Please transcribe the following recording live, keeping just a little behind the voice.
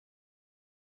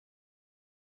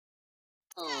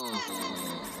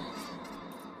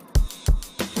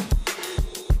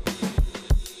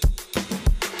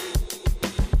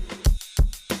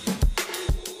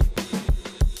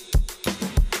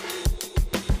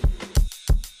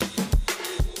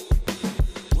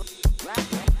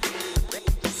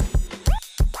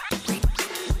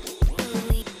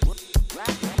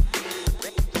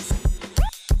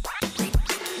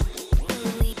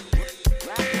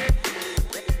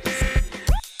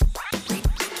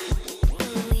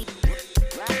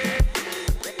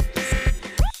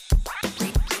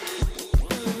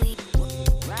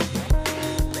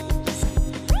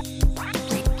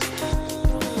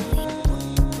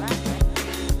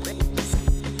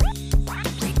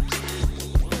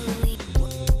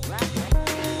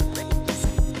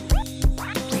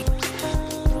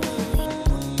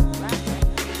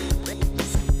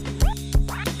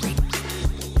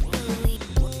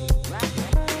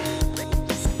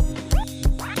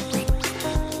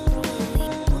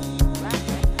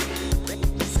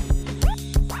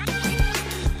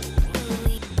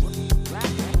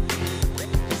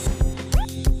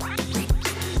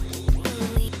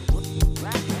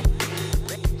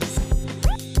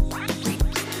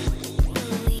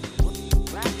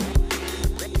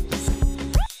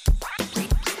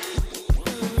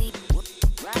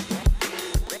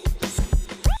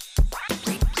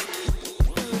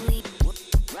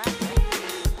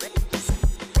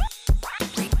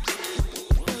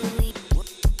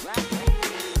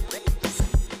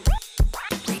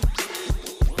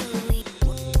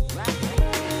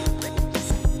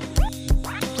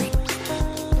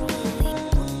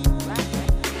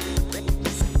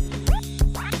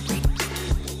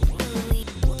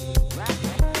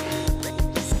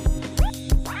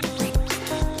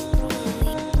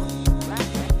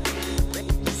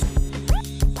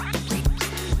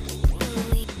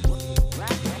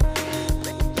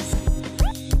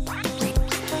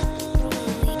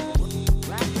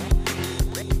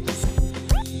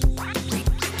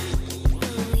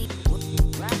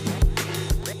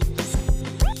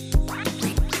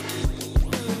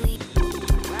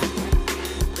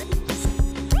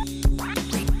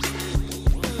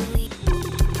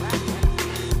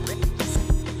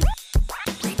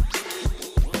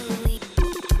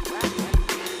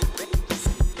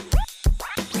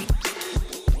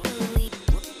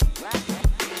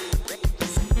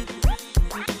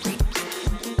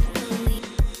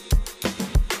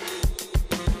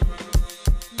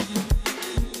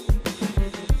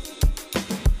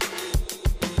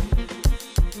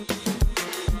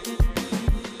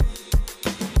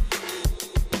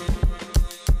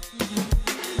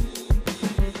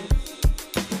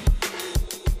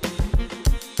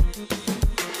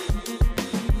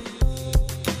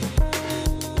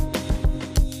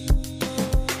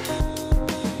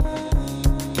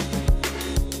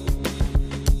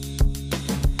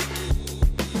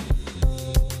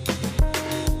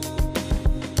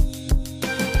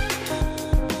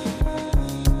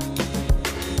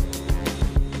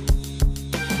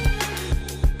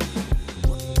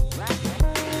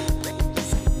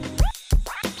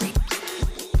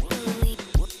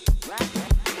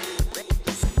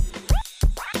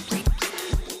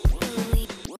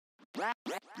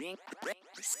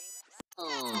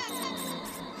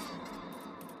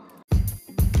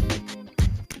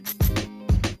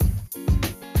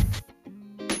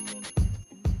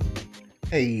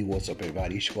Hey, what's up,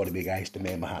 everybody? It's your boy, the Big Ice, the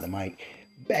man behind the mic,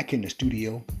 back in the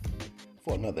studio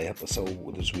for another episode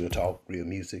with this real talk, real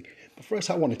music. But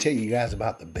first, I want to tell you guys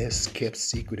about the best kept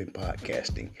secret in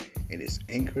podcasting, and it's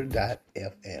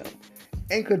Anchor.fm.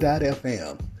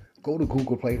 Anchor.fm. Go to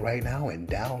Google Play right now and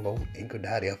download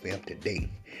Anchor.fm today.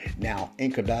 Now,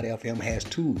 Anchor.fm has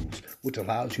tools which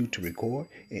allows you to record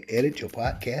and edit your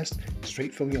podcast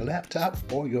straight from your laptop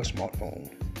or your smartphone.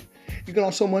 You can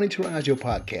also monetize your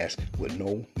podcast with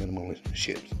no minimum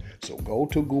ships. So go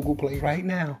to Google Play right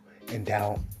now and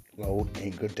download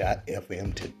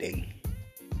Anchor.fm today.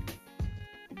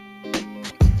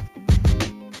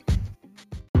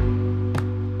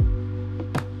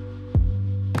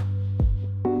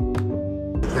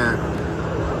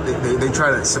 They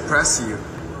try to suppress you,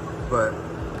 but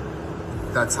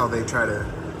that's how they try to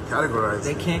categorize.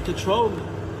 They can't control me.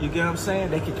 You get what I'm saying?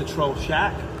 They can control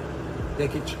Shaq. They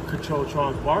can control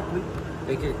Charles Barkley.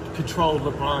 They can control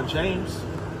LeBron James.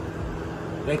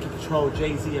 They can control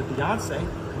Jay-Z and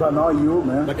Beyonce. But not you,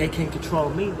 man. But they can't control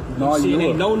me. Not you see, you. it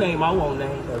ain't no name I won't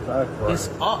name. Exactly. It's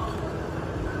up.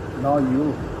 Not you. You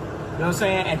know what I'm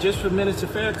saying? And just for Minister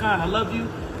Farrakhan, I love you,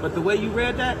 but the way you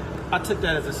read that, I took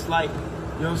that as a slight. You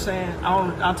know what I'm saying?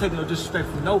 I don't take no disrespect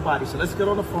from nobody. So let's get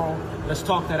on the phone. Let's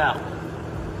talk that out.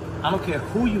 I don't care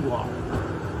who you are.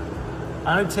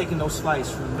 I ain't taking no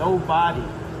slice from nobody,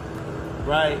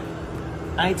 right?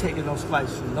 I ain't taking no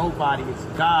slice from nobody. It's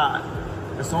God.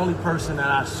 That's the only person that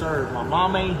I serve. My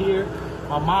mom ain't here.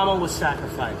 My mama was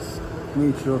sacrificed.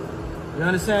 Me too. You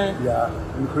understand? Yeah,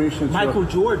 I'm Christian too. Michael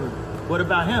Jordan, what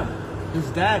about him? His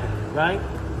daddy, right?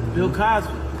 Mm-hmm. Bill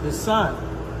Cosby, his son,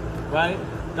 right?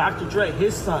 Dr. Dre,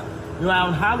 his son. You know, out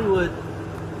in Hollywood,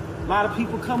 a lot of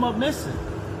people come up missing.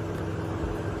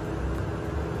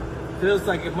 Feels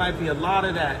like it might be a lot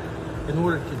of that in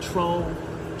order to control,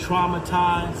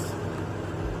 traumatize.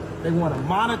 They want to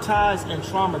monetize and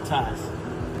traumatize.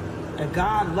 And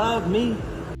God loved me.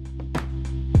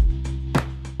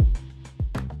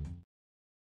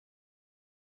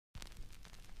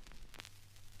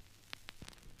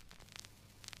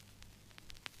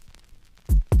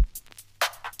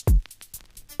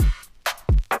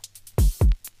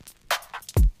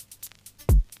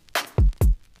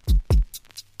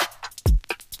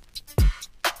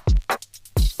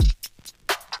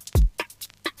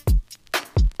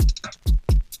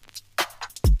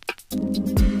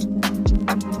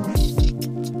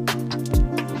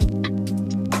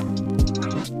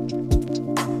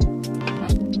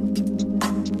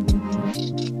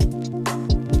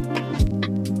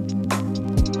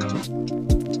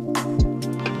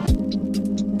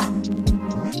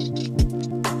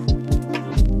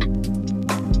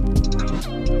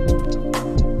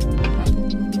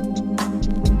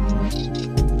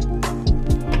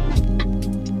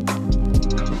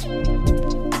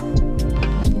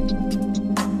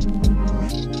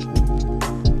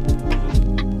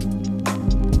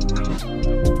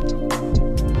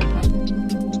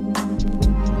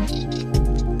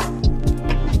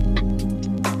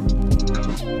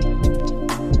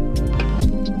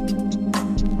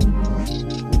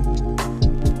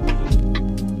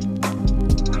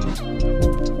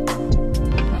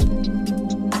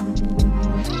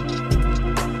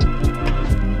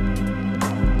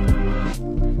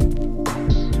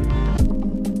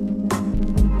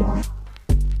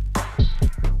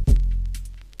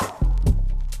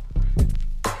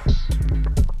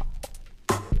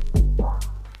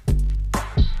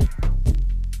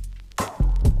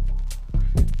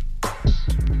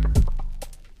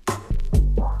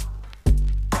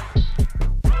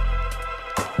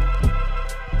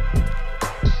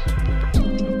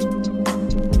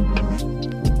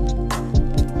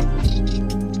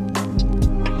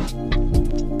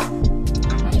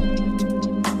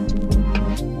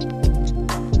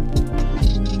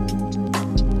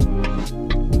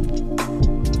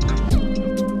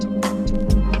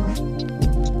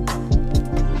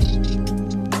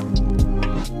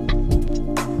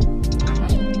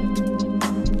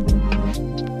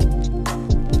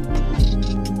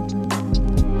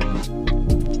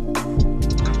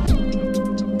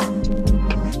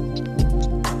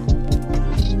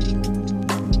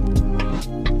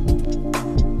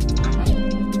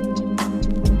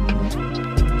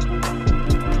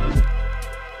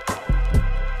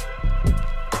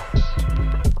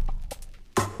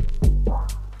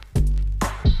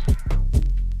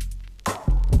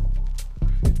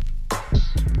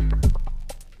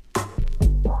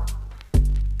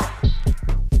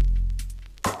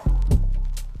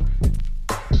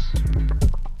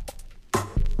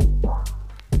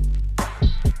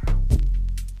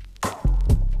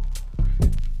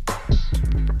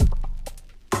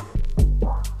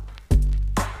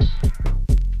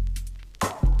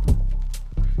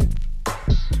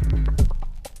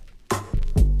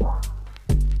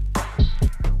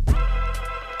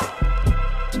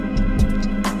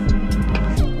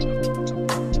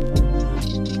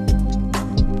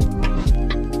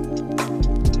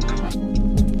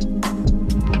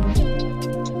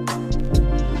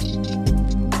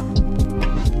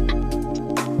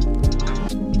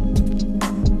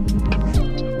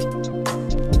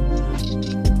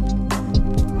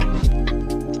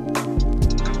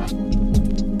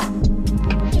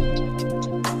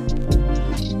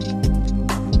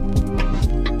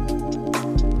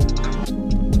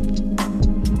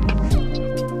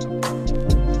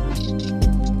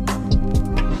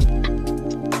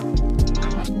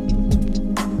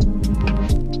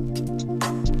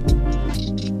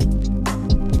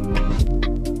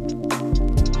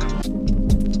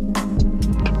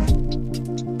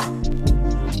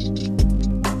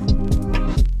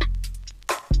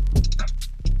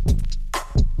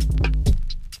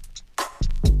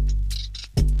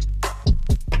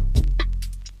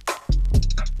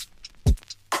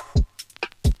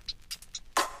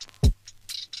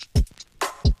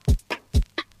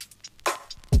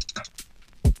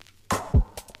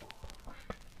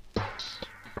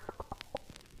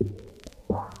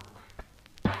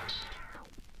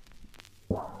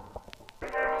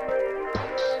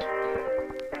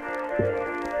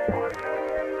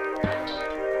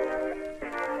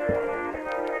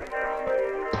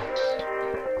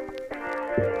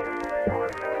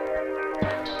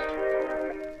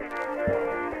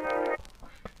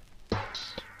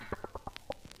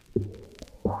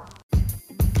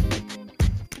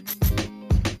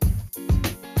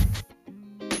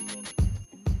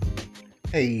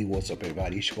 Hey, what's up,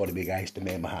 everybody? It's your boy, the Big Ice, the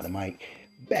man behind the mic,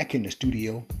 back in the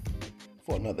studio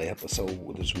for another episode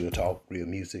with this Real Talk, Real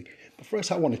Music. But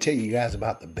first, I want to tell you guys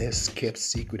about the best kept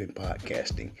secret in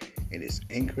podcasting, and it's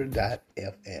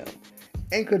Anchor.fm.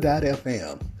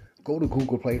 Anchor.fm. Go to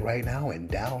Google Play right now and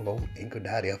download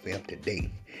Anchor.fm today.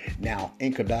 Now,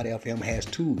 Anchor.fm has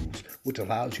tools which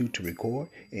allows you to record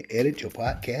and edit your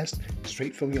podcast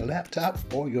straight from your laptop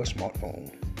or your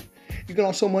smartphone. You can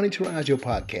also monetize your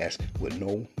podcast with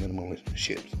no minimum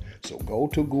ships. So go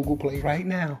to Google Play right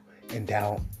now and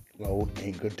download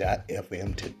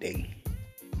Anchor.fm today.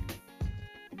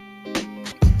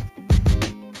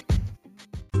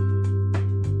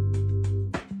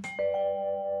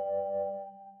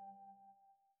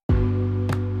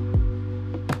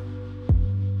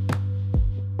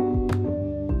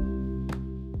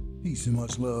 Peace and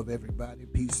much love, everybody.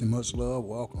 Peace and much love.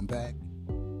 Welcome back.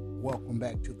 Welcome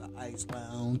back to the Ice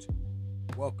Lounge.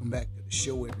 Welcome back to the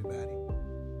show, everybody.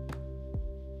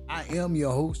 I am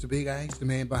your host, the Big Ice, the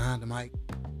man behind the mic,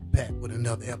 back with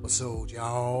another episode,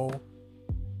 y'all,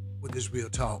 with this Real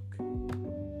Talk.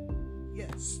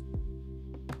 Yes.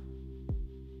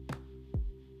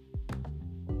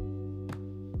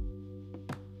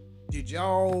 Did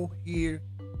y'all hear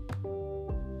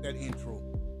that intro?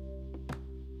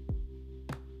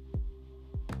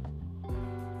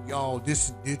 Y'all,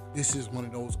 this is one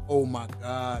of those oh my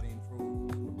God intros.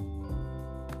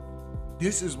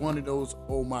 This is one of those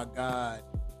oh my God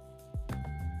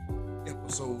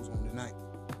episodes on the night.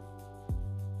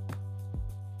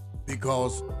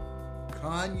 Because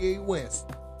Kanye West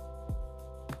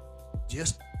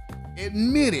just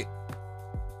admitted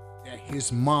that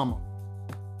his mama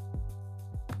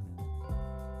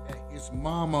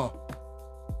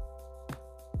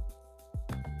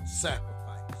sacrificed.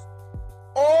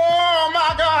 Oh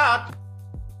my God!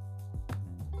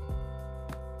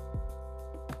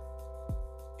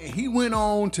 And he went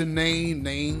on to name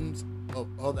names of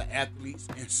other athletes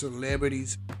and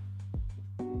celebrities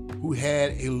who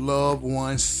had a loved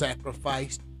one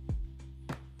sacrificed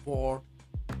for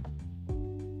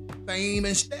fame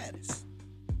and status.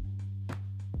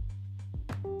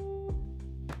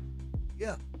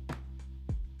 Yeah.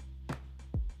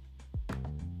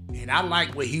 And I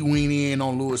like what he went in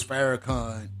on Louis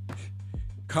Farrakhan.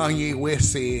 Kanye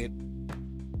West said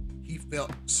he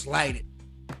felt slighted.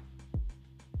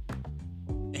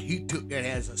 And he took that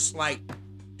as a slight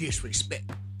disrespect.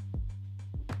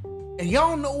 And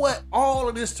y'all know what? All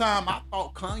of this time, I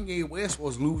thought Kanye West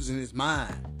was losing his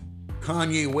mind.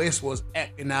 Kanye West was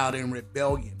acting out in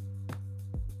rebellion.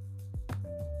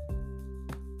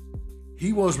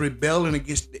 He was rebelling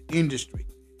against the industry.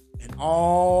 And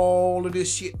all of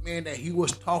this shit, man, that he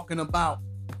was talking about.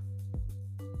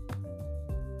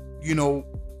 You know,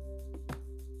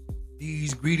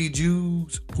 these greedy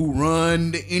Jews who run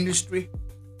the industry.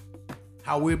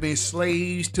 How we've been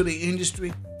slaves to the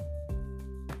industry.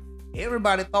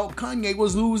 Everybody thought Kanye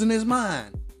was losing his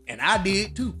mind. And I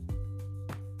did too.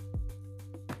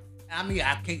 I mean,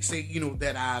 I can't say,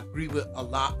 that I agree with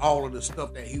all of the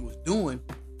stuff that he was doing.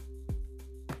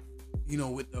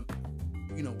 With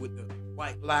the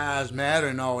White Lives Matter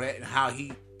and all that, and how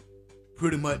he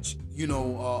pretty much,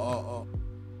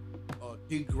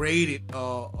 degraded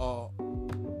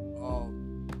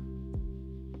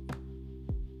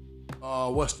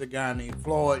what's the guy named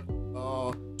Floyd,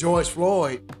 George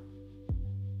Floyd.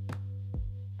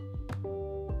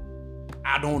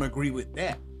 I don't agree with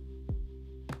that.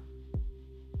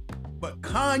 But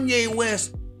Kanye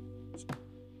West,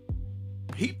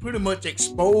 he pretty much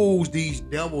exposed these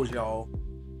devils, y'all.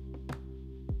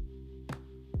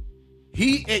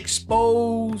 He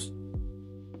exposed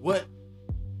what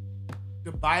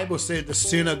the Bible said, the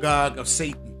synagogue of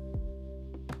Satan.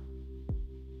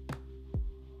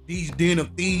 These den of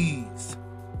thieves.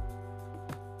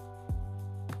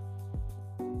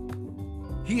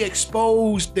 He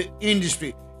exposed the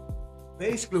industry.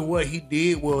 Basically what he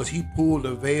did was he pulled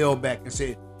the veil back and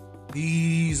said,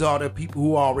 these are the people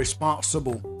who are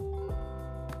responsible.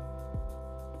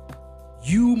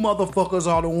 You motherfuckers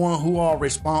are the one who are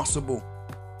responsible.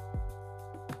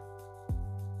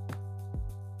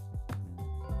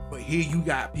 But here you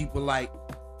got people like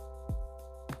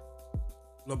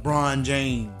LeBron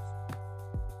James.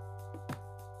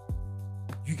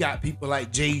 You got people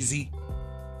like Jay-Z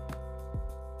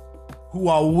who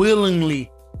are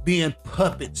willingly being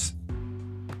puppets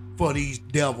for these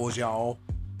devils, y'all.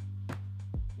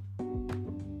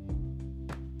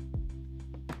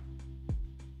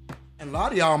 And a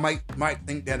lot of y'all might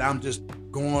think that I'm just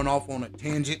going off on a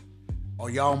tangent, or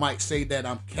y'all might say that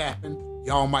I'm capping.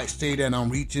 Y'all might say that I'm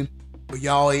reaching. But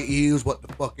y'all, it is what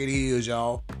the fuck it is,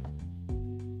 y'all.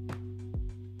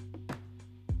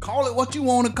 Call it what you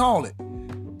want to call it.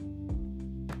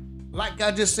 Like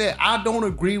I just said, I don't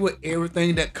agree with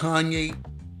everything that Kanye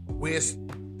West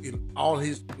in a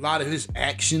lot of his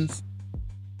actions.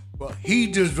 But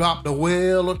he just dropped a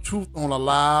well of truth on a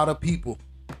lot of people.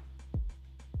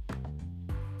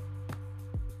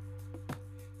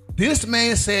 This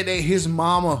man said that his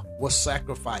mama was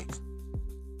sacrificed.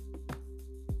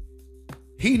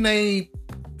 He named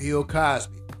Bill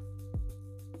Cosby,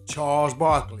 Charles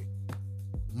Barkley,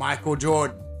 Michael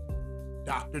Jordan,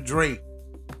 Dr. Dre.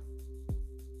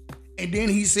 And then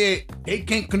he said, they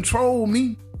can't control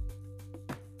me.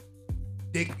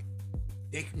 They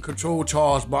can control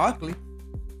Charles Barkley.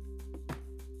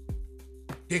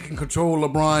 They can control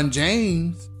LeBron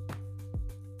James.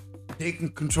 They can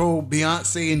control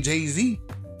Beyonce and Jay-Z.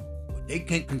 But they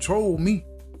can't control me.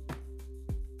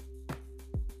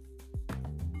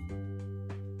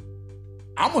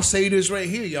 I'm going to say this right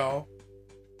here, y'all.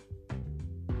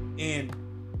 And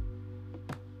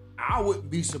I wouldn't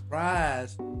be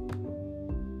surprised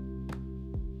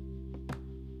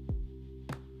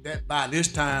that by this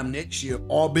time next year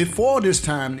or before this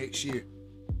time next year,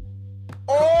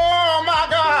 oh my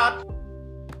God,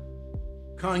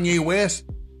 Kanye West,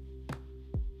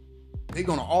 they're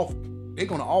gonna off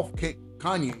kick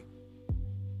Kanye.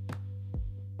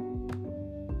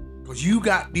 Cause you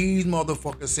got these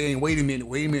motherfuckers saying, wait a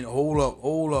minute,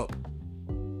 hold up.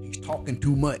 He's talking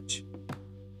too much.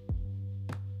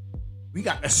 We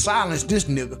got to silence this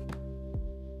nigga.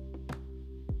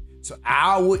 So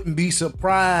I wouldn't be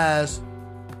surprised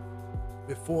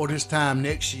before this time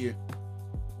next year,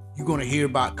 you're going to hear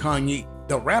about Kanye.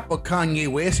 The rapper Kanye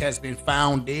West has been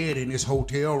found dead in his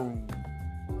hotel room.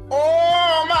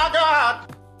 Oh my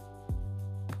God.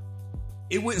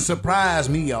 It wouldn't surprise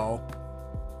me, y'all.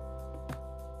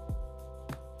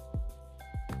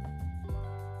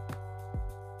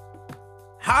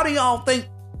 How do y'all think?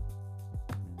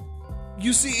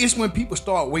 You see, it's when people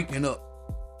start waking up.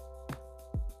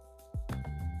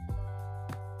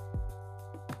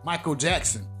 Michael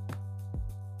Jackson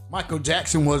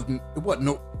wasn't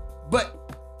no,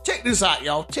 but check this out,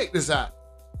 y'all. Check this out.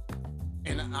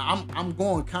 And I'm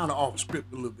going kind of off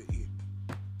script a little bit here.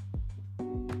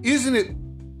 Isn't it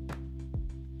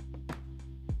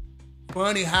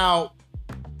funny how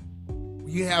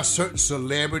you have certain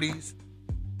celebrities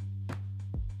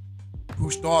who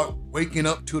start waking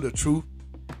up to the truth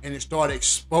and it start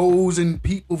exposing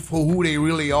people for who they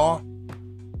really are?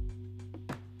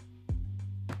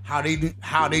 How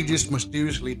they just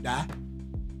mysteriously die.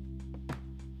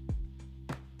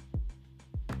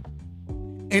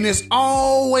 And it's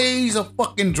always a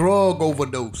fucking drug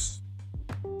overdose.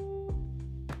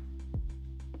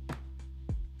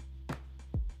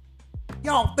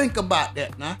 Y'all think about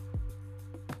that now.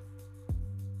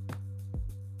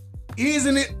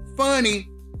 Isn't it funny?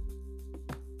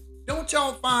 Don't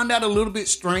y'all find that a little bit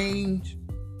strange?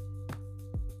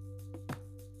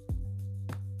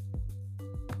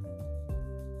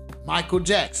 Michael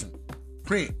Jackson,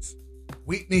 Prince,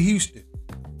 Whitney Houston.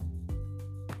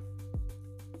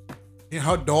 And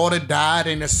her daughter died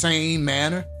in the same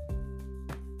manner.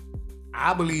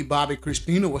 I believe Bobby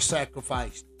Christina was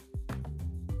sacrificed.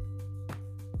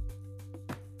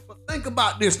 But think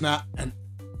about this now, and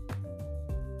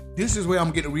this is where I'm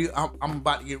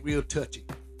about to get real touchy.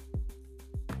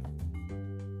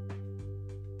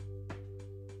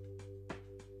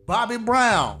 Bobby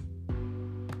Brown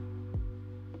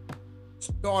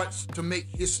starts to make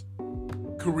his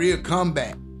career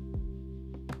comeback.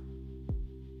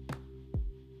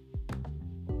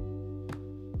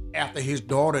 After his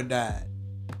daughter died.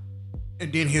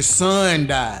 And then his son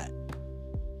died.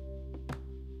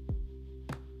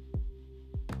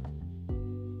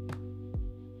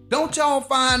 Don't y'all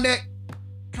find that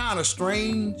kind of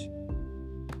strange?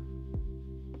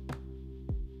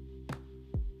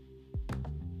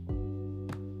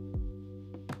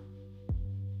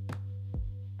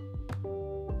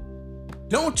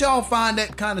 Don't y'all find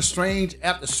that kind of strange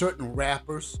after certain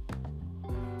rappers,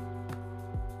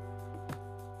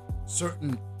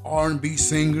 certain R&B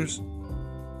singers,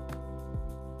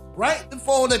 right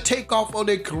before the takeoff of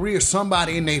their career,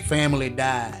 somebody in their family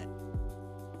died?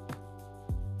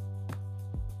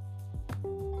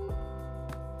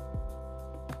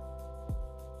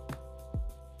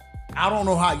 I don't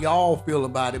know how y'all feel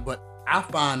about it, but I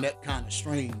find that kind of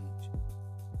strange.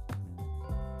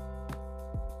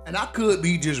 And I could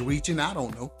be just reaching, I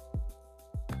don't know.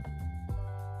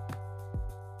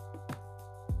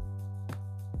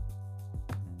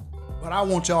 But I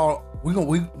want y'all,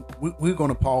 we're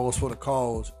gonna pause for the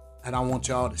cause. and I want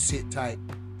y'all to sit tight.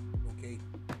 Okay?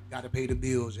 Gotta pay the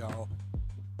bills, y'all.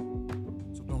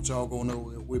 So don't y'all go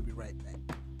nowhere. We'll be right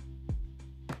back.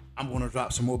 I'm gonna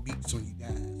drop some more beats on you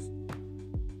guys,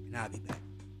 and I'll be back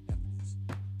after this.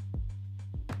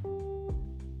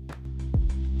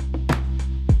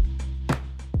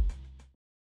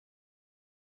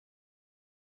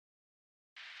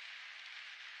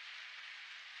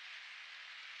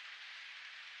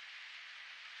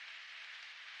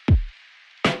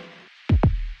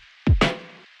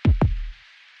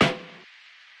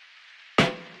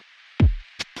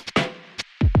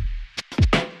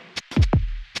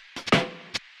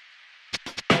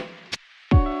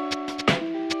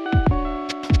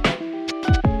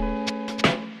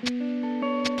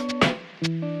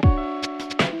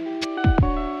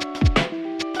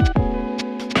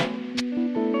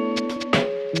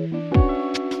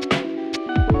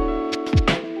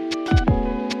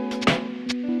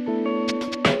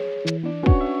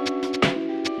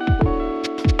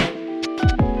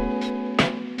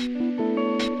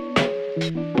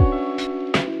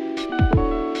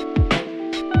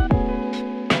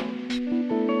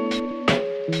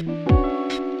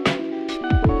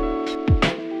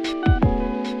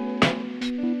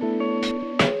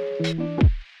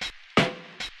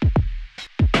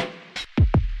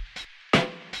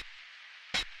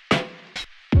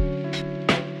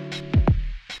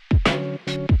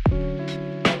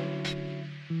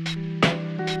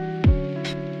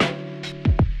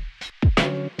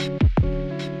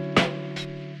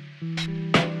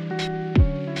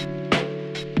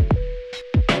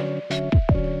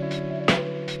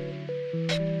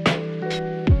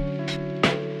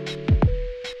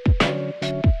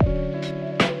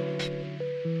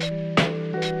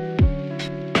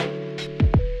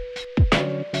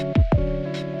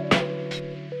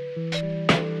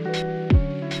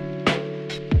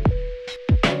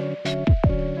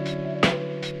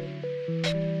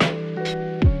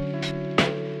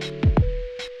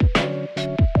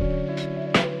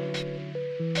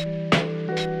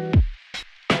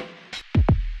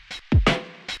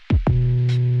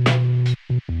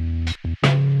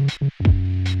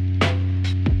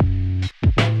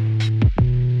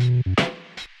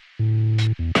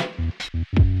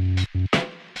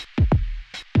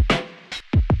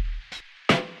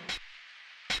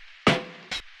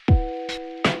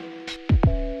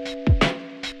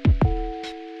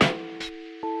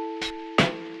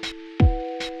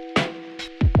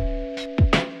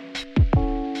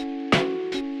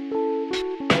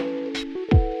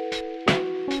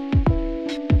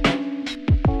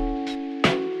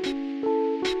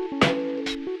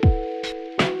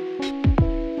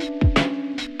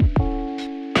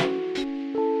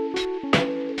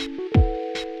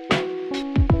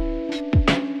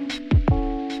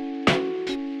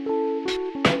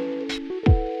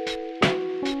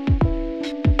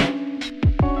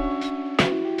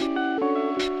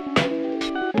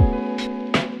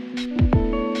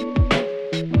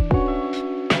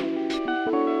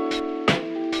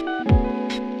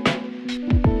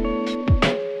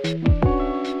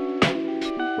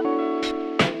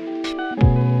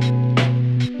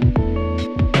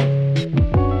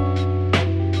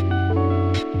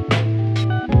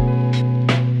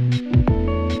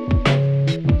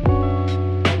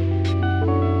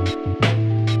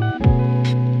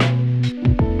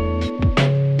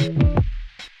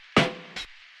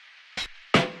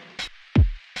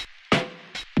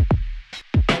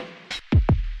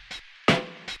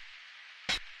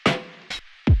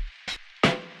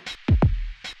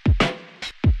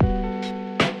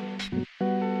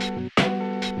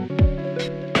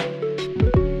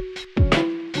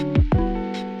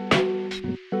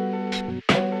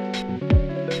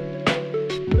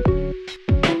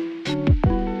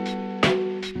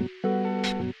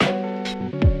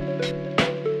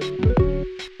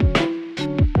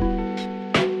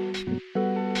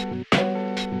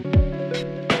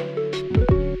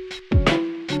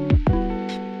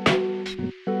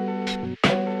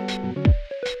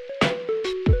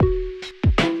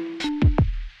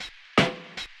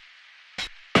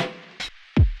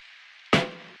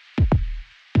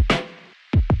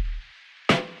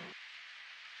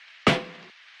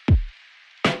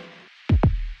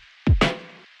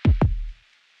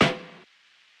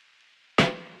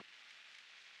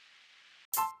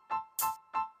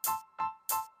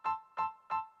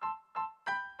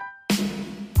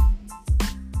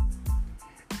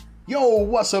 Yo,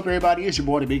 what's up, everybody? It's your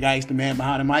boy, the Big Ice, the man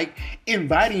behind the mic,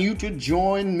 inviting you to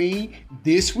join me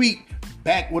this week,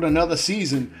 back with another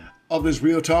season of this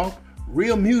Real Talk,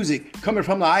 Real Music, coming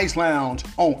from the Ice Lounge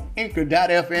on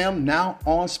Anchor.fm, now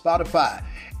on Spotify.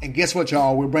 And guess what,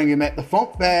 y'all? We're bringing back the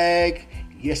funk bag.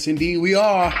 Yes, indeed, we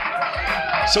are.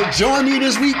 So join me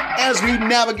this week as we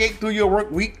navigate through your work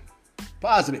week.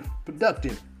 Positive,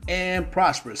 productive, and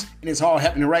prosperous. And it's all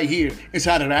happening right here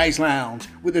inside of the Ice Lounge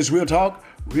with this real talk,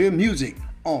 real music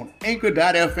on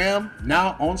Anchor.fm,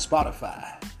 now on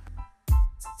Spotify.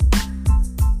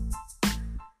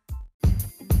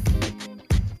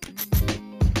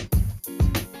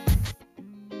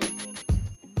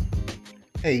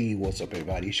 Hey, what's up,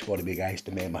 everybody? It's your boy, the Big Ice,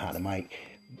 the man behind the mic,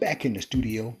 back in the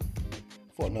studio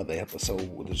for another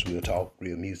episode with this real talk,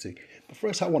 real music. But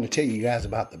first, I want to tell you guys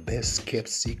about the best kept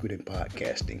secret in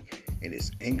podcasting, and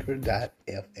it's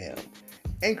Anchor.fm.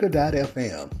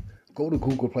 Anchor.fm. Go to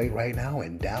Google Play right now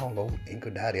and download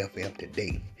Anchor.fm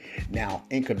today. Now,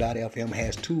 Anchor.fm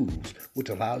has tools which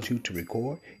allows you to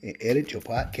record and edit your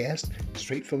podcast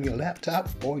straight from your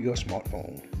laptop or your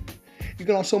smartphone. You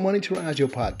can also monetize your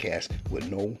podcast with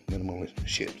no minimum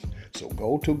ships. So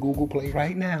go to Google Play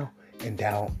right now and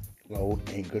download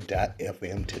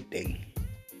Anchor.fm today.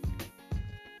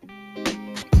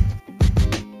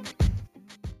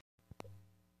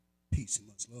 Peace and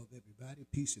much love, everybody.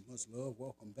 Peace and much love.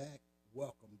 Welcome back.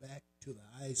 Welcome back to the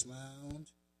Ice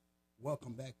Lounge.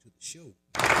 Welcome back to the show.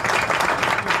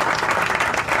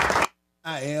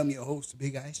 I am your host,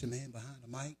 Big Ice, the man behind the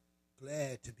mic.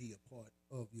 Glad to be a part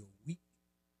of your week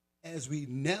as we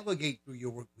navigate through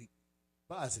your work week.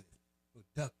 Positive,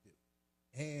 productive,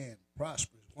 and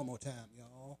prosperous. One more time,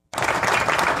 y'all.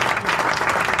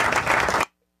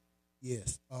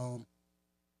 Yes,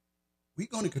 we're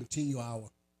going to continue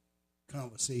our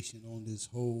conversation on this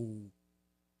whole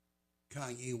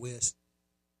Kanye West,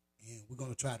 and we're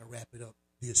going to try to wrap it up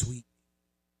this week.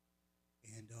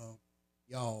 And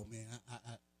y'all, man,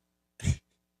 I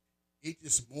it's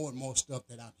just more and more stuff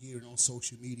that I'm hearing on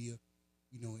social media,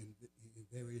 you know, in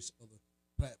various other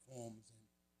platforms, and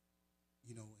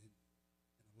you know, and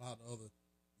a lot of other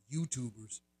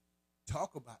YouTubers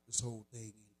talk about this whole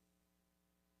thing. And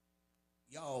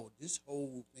y'all, this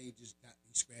whole thing just got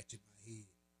me scratching my head.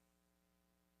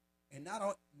 And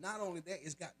not only that,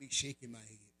 it's got me shaking my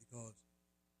head, because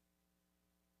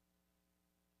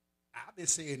I've been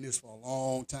saying this for a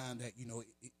long time that, you know,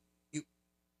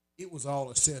 it was all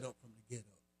a setup from the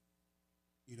get-up.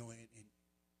 You know, and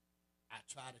I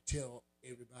try to tell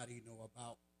everybody, you know,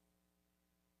 about,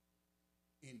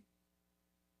 and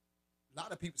a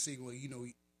lot of people say, well, you know,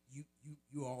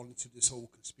 you all into this whole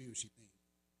conspiracy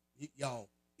thing. Y'all,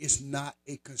 it's not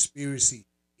a conspiracy.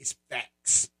 It's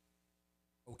facts.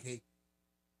 Okay?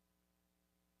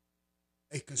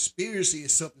 A conspiracy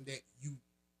is something that you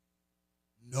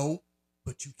know,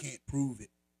 but you can't prove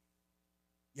it.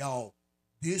 Y'all,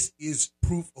 this is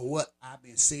proof of what I've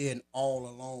been saying all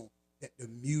along, that the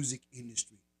music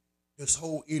industry, this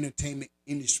whole entertainment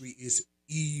industry is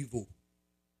evil,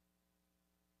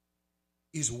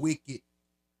 is wicked.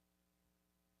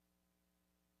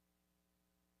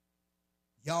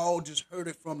 Y'all just heard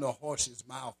it from the horse's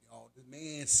mouth, y'all. The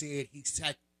man said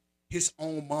his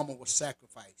own mama was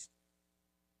sacrificed.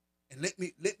 And let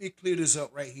me clear this up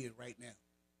right here, right now.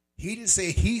 He didn't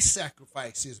say he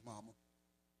sacrificed his mama.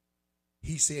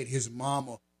 He said his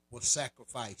mama was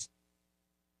sacrificed.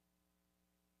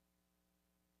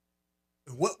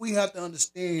 And what we have to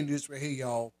understand is right here,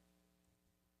 y'all,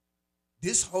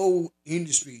 this whole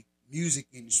industry, music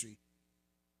industry,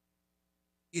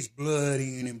 is blood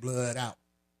in and blood out.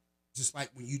 Just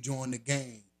like when you join the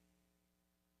gang,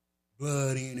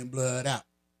 blood in and blood out.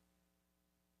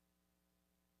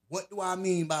 What do I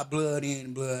mean by blood in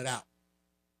and blood out?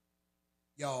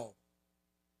 Y'all,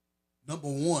 number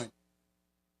one,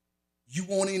 you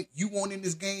want in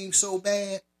this game so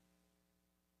bad,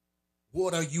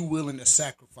 what are you willing to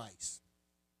sacrifice?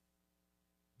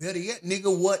 Better yet,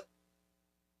 nigga, what?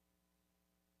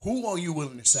 Who are you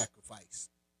willing to sacrifice?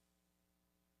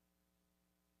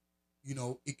 You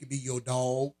know, it could be your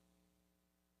dog,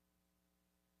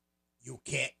 your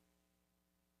cat,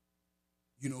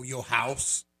 you know, your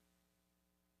house.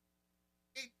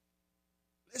 Hey,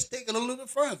 let's take it a little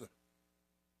further.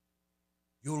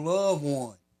 Your loved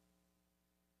one.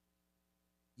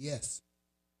 Yes,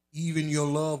 even your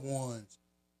loved ones.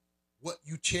 What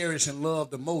you cherish and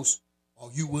love the most, are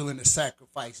you willing to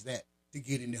sacrifice that to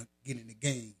get in the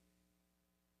game?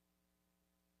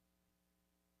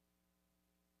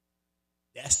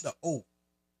 That's the oath.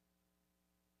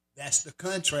 That's the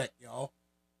contract, y'all.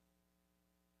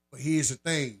 But here's the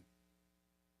thing.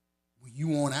 When you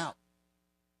want out,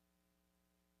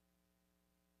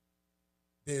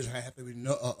 there's have to be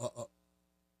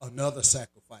another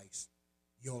sacrifice.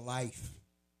 Your life.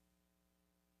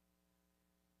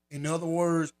 In other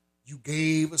words, You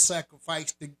gave a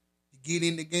sacrifice to get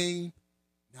in the game.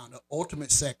 Now the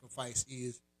ultimate sacrifice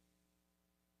is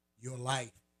your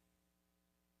life.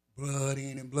 Blood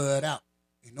in and blood out.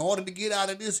 In order to get out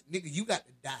of this, nigga, you got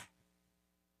to die.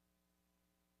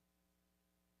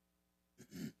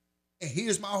 And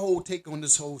here's my whole take on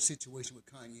this whole situation with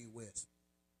Kanye West.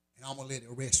 And I'm going to let it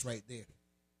rest right there.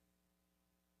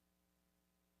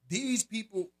 These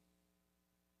people,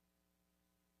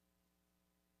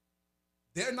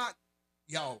 they're not,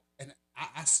 y'all, and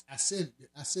I said it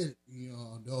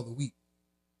the other week,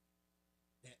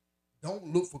 that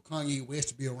don't look for Kanye West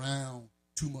to be around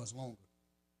too much longer.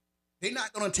 They're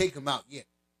not going to take him out yet.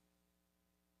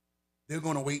 They're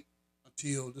going to wait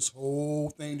until this whole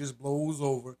thing just blows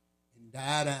over and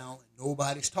die down and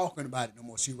nobody's talking about it no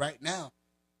more. See, right now,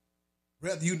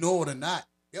 whether you know it or not,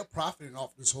 they're profiting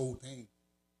off this whole thing.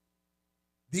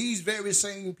 These very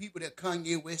same people that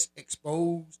Kanye West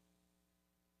exposed,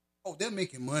 oh, they're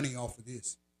making money off of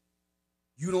this.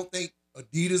 You don't think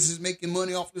Adidas is making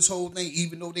money off this whole thing,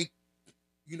 even though they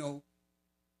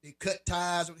cut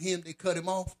ties with him, they cut him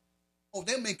off? Oh,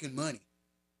 they're making money.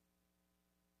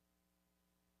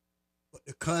 But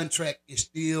the contract is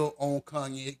still on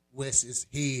Kanye West's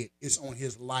head. It's on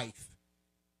his life.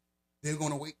 They're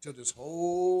going to wait till this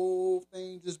whole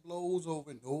thing just blows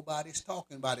over and nobody's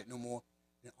talking about it no more.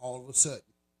 Then all of a sudden,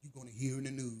 you're going to hear in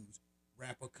the news,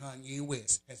 rapper Kanye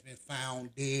West has been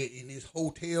found dead in his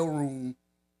hotel room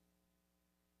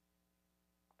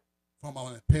from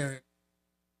an apparent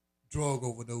drug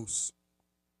overdose.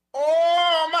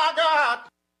 Oh, my God.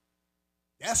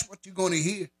 That's what you're going to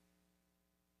hear.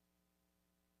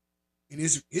 And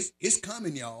it's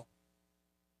coming, y'all.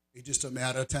 It's just a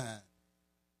matter of time.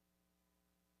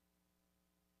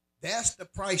 That's the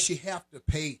price you have to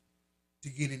pay to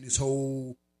get in this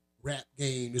whole rap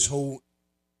game, this whole,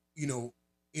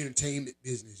 entertainment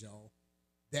business, y'all.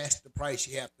 That's the price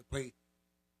you have to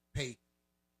pay.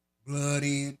 Blood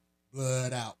in,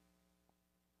 blood out.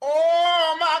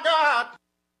 Oh, my God.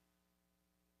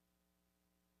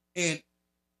 And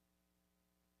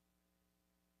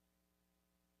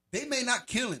they may not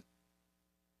kill him.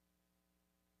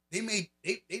 They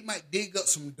might dig up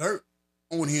some dirt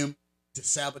on him to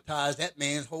sabotage that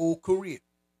man's whole career.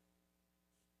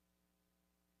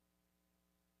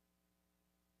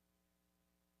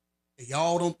 And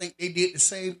y'all don't think they did the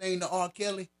same thing to R.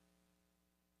 Kelly?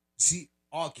 See,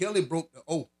 R. Kelly broke the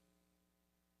oath.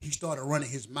 He started running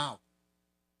his mouth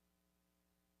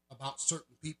about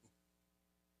certain people.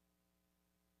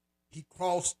 He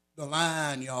crossed the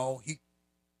line, y'all.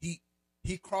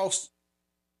 He crossed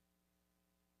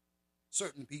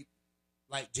certain people,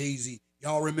 like Jay-Z.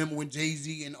 Y'all remember when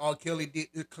Jay-Z and R. Kelly did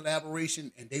the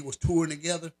collaboration and they was touring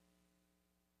together?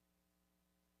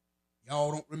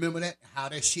 Y'all don't remember that? How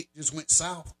that shit just went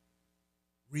south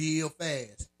real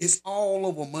fast. It's all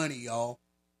over money, y'all.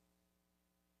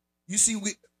 You see,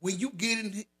 when you get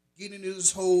into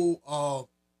this whole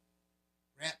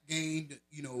rap game,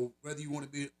 whether you want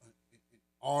to be an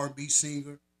R&B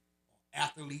singer, or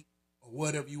athlete, or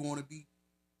whatever you want to be,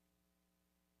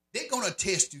 they're gonna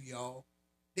test you, y'all.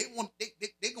 They're gonna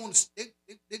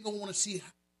want to see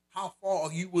how far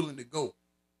are you willing to go.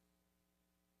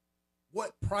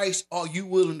 What price are you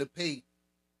willing to pay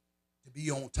to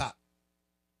be on top?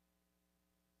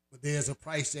 But there's a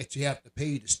price that you have to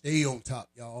pay to stay on top,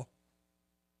 y'all.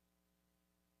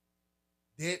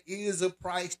 There is a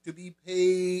price to be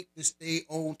paid to stay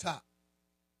on top.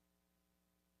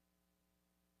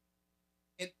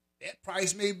 And that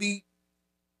price may be,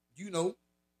 you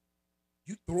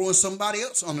throwing somebody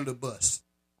else under the bus.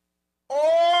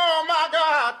 Oh, my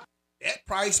God. That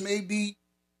price may be,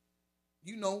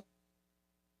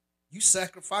 you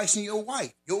sacrificing your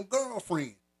wife, your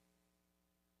girlfriend.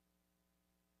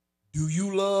 Do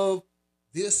you love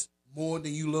this more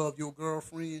than you love your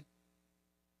girlfriend?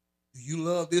 Do you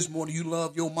love this more than you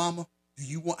love your mama?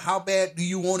 How bad do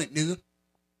you want it, nigga?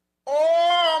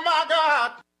 Oh, my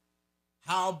God.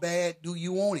 How bad do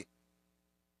you want it?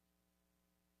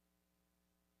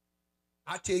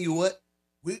 I tell you what,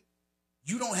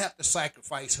 you don't have to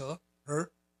sacrifice her,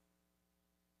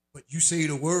 but you say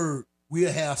the word,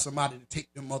 we'll have somebody to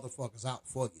take them motherfuckers out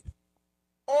for you.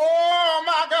 Oh,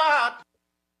 my God.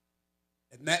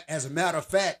 And that, as a matter of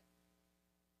fact,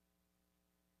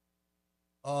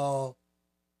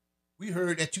 we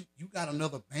heard that you got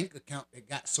another bank account that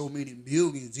got so many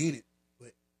millions in it,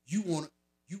 but you want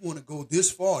to go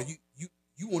this far.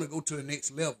 You want to go to the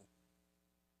next level.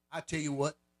 I tell you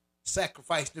what,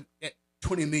 sacrifice that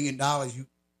 $20 million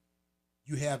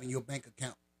you have in your bank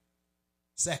account.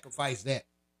 Sacrifice that.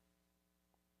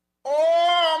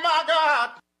 Oh, my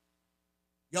God.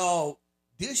 Y'all,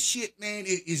 this shit, man,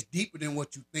 is deeper than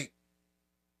what you think.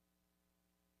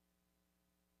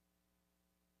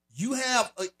 You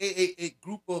have a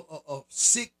group of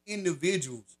sick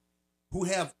individuals who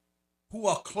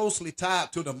are closely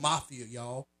tied to the mafia,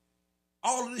 y'all.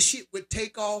 All of this shit would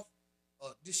take off.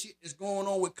 This shit that's going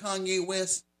on with Kanye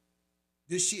West.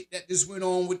 This shit that just went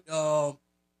on with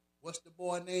what's the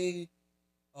boy name?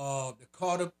 The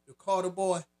Carter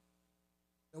boy,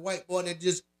 the white boy that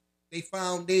just they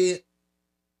found dead.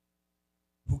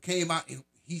 Who came out and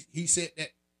he said that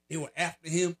they were after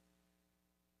him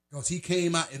because he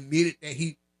came out and admitted that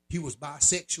he was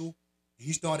bisexual. And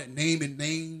he started naming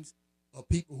names of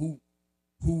people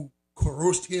who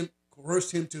coerced him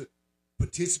to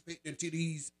participate into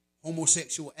these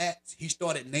homosexual acts. He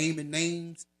started naming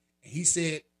names, and he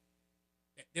said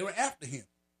that they were after him.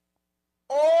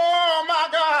 Oh my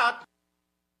God!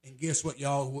 And guess what,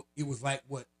 y'all? It was like,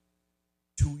 what,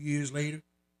 2 years later?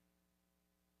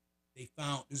 They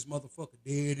found this motherfucker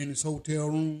dead in his hotel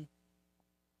room.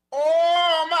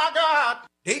 Oh my God!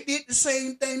 They did the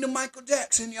same thing to Michael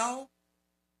Jackson, y'all.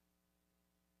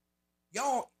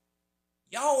 Y'all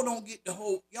don't get the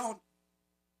whole, y'all,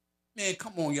 man,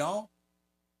 come on, y'all.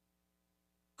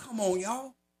 Come on,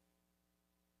 y'all.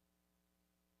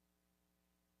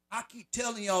 I keep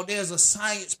telling y'all there's a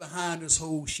science behind this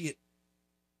whole shit.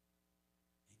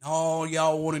 And all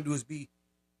y'all want to do is be,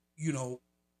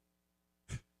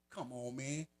 come on,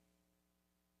 man.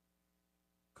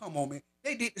 Come on, man.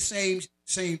 They did the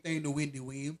same thing to Wendy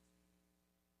Williams.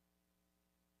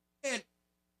 And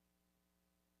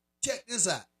check this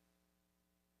out.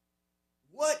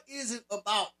 What is it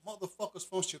about motherfuckers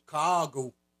from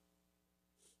Chicago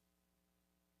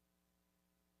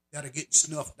that are getting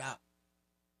snuffed out,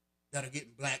 that are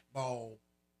getting blackballed?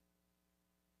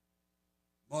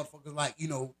 Motherfuckers like,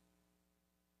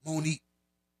 Monique,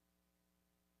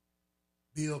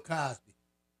 Bill Cosby,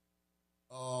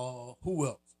 who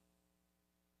else?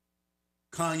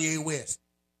 Kanye West.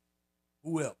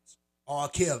 Who else? R.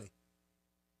 Kelly.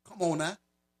 Come on now.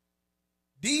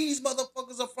 These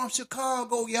motherfuckers are from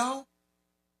Chicago, y'all.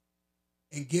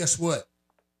 And guess what?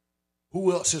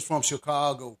 Who else is from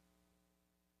Chicago?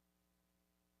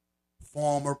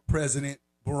 Former President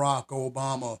Barack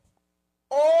Obama.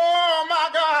 Oh my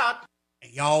God!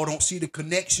 And y'all don't see the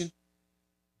connection?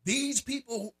 These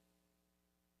people,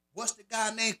 what's the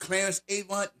guy named? Clarence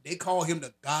Avant. They call him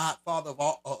the godfather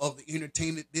of the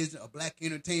entertainment business, of black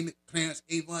entertainment, Clarence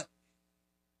Avant.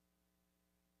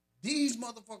 These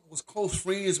motherfuckers was close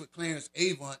friends with Clarence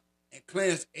Avant, and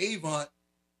Clarence Avant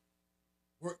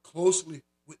worked closely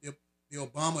with the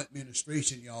Obama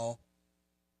administration, y'all.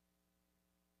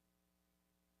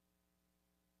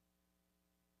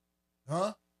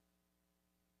 Huh?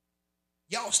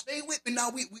 Y'all stay with me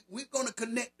now. We're going to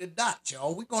connect the dots,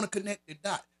 y'all. We're going to connect the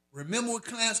dots. Remember when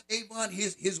Clarence Avant,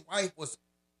 his wife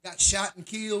got shot and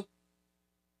killed?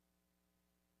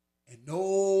 And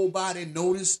nobody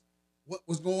noticed what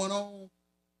was going on?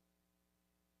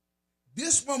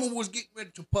 This woman was getting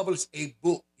ready to publish a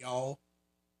book, y'all,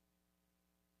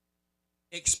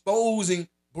 exposing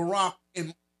Barack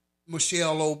and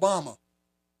Michelle Obama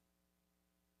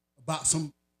about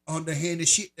some underhanded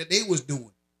shit that they was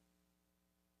doing.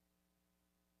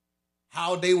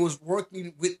 How they was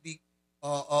working with the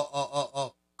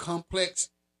complex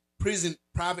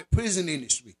private prison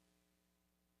industry.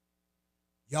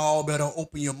 Y'all better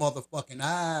open your motherfucking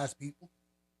eyes, people.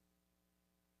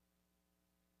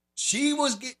 She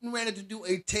was getting ready to do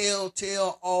a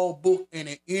tell all book and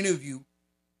an interview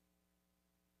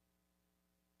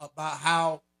about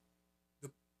how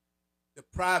the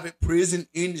private prison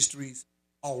industries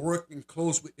are working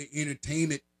close with the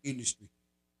entertainment industry.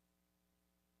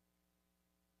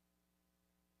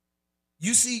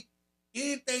 You see,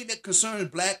 anything that concerns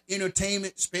black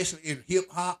entertainment, especially in hip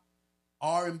hop,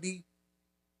 R&B,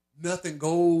 nothing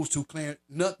goes to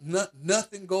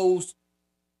nothing goes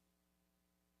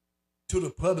to the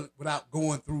public without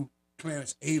going through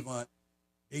Clarence Avant.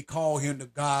 They call him the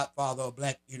godfather of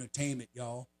black entertainment,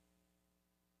 y'all.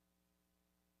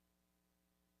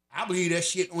 I believe that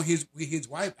shit with his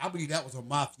wife. I believe that was a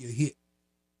mafia hit.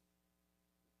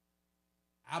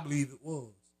 I believe it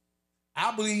was.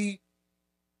 I believe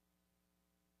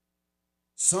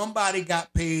somebody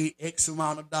got paid X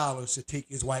amount of dollars to take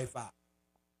his wife out.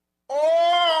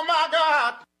 Oh my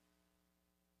God!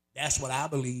 That's what I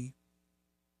believe.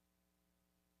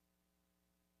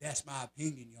 That's my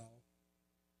opinion, y'all.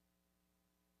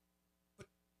 But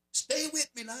stay with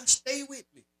me now. Stay with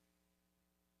me.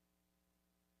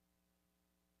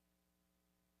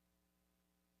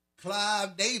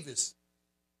 Clive Davis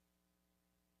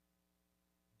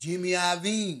Jimmy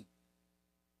Iovine,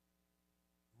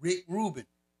 Rick Rubin,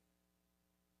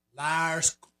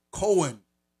 Lars Cohen.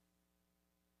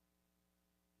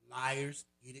 Liars,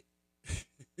 get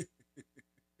it?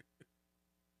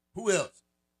 Who else?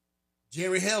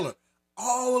 Jerry Heller.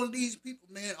 All of these people,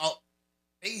 man,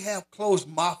 they have close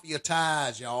mafia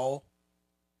ties, y'all.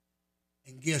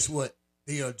 And guess what?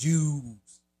 They are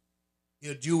Jews.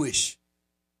 They're Jewish.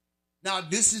 Now,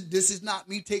 this is not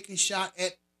me taking shot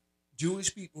at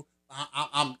Jewish people.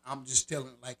 I'm just telling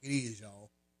it like it is,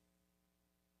 y'all.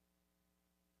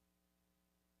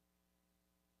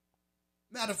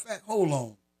 Matter of fact, hold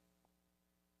on.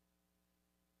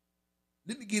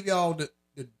 Let me give y'all the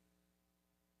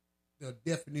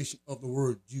definition of the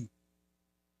word Jew.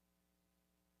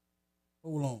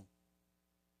 Hold on.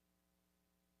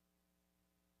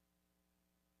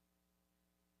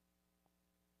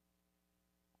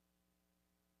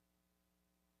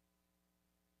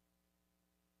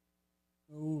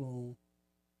 Hold on.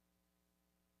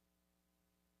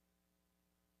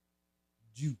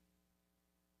 Jew.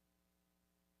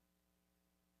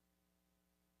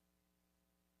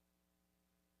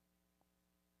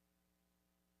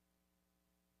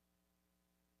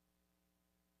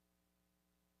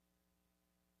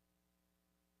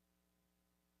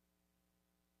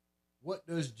 What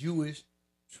does Jewish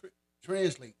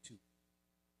translate to?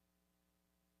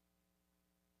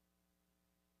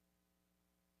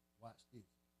 Watch this.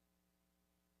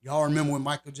 Y'all remember when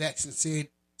Michael Jackson said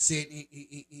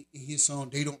in his song,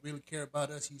 "They don't really care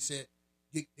about us." He said,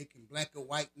 they can black or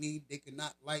white me, they can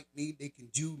not like me, they can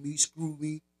Jew me, screw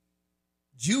me,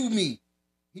 Jew me.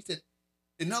 He said,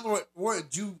 in other words, the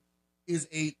word Jew is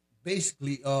a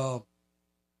basically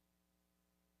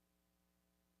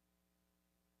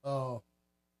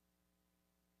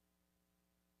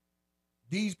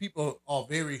these people are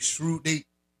very shrewd. They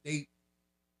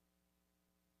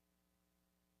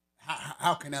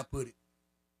how can I put it?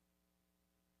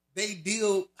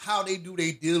 How they do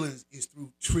their dealings is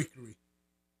through trickery,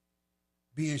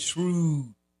 being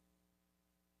shrewd.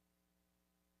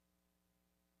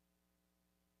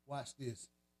 Watch this.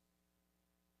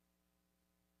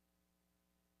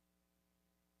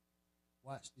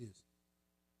 Watch this.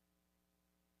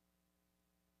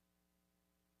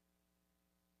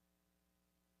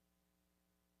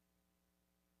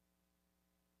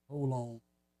 Hold on.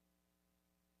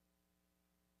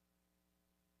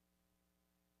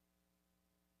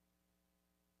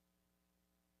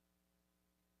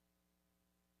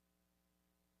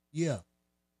 Yeah.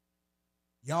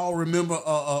 Y'all remember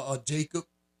Jacob?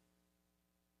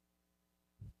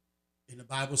 And the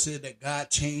Bible said that God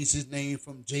changed his name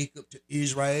from Jacob to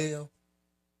Israel.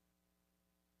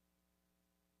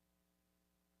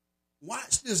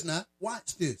 Watch this now.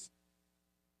 Watch this.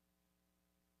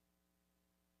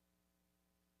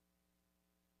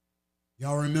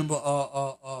 Y'all remember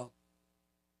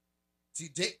see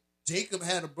Jacob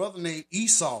had a brother named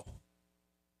Esau.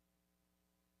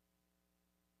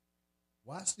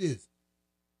 Watch this.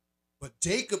 But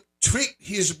Jacob tricked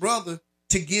his brother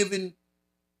to giving,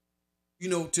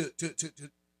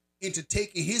 into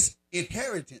taking his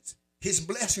inheritance, his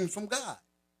blessing from God,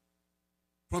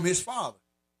 from his father.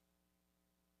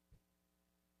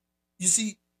 You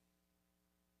see,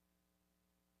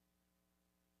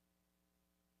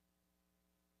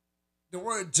 the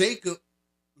word Jacob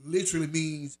literally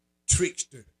means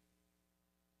trickster,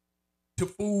 to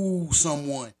fool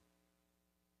someone.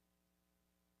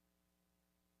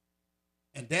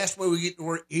 And that's where we get the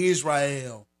word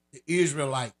Israel, the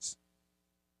Israelites.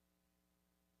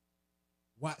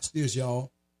 Watch this,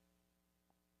 y'all.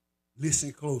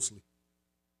 Listen closely.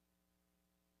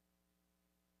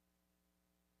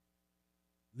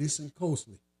 Listen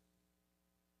closely.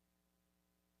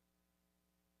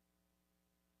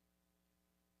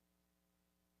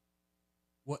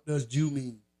 What does Jew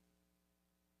mean?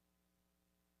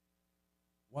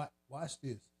 Watch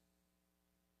this.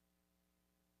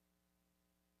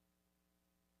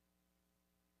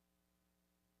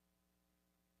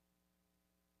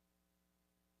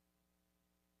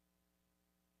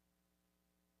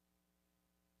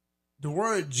 The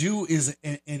word Jew is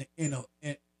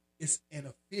it's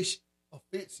an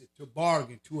offensive to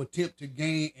bargain, to attempt to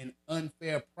gain an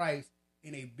unfair price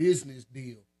in a business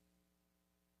deal.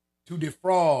 To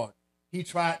defraud. He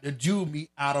tried to Jew me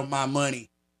out of my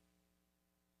money.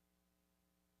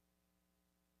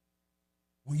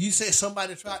 When you say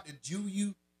somebody tried to Jew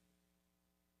you,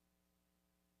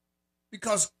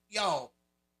 because y'all,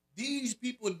 these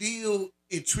people deal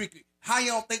in trickery. How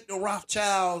y'all think the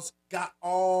Rothschilds got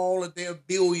all of their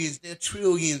billions, their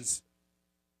trillions?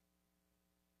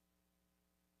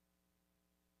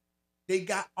 They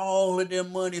got all of their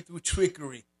money through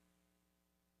trickery.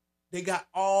 They got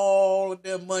all of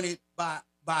their money by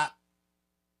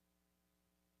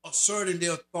asserting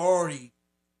their authority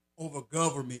over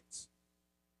governments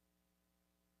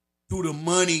through the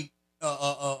money,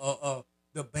 the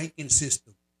banking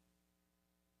system.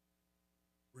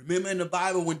 Remember in the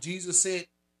Bible when Jesus said,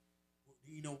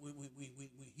 you know, when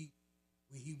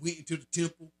he went into the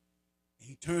temple and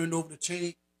he turned over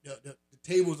the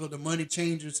tables of the money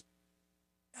changers.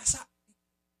 That's how.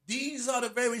 These are the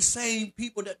very same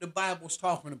people that the Bible's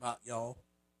talking about, y'all.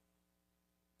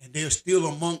 And they're still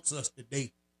amongst us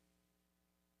today.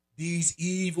 These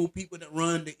evil people that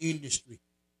run the industry,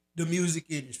 the music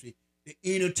industry, the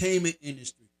entertainment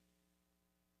industry.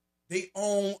 They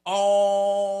own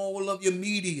all of your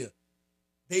media.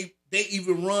 They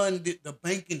even run the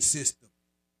banking system.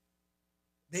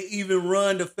 They even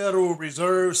run the Federal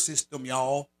Reserve System,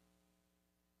 y'all.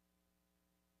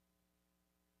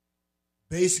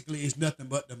 Basically, it's nothing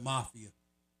but the mafia.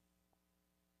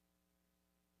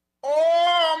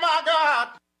 Oh, my God.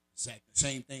 Exactly the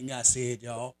same thing I said,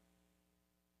 y'all.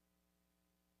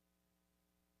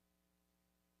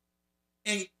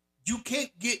 And you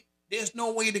can't there's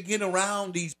no way to get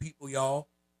around these people, y'all.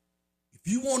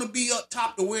 If you want to be up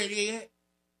top to where they're at,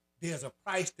 there's a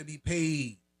price to be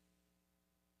paid.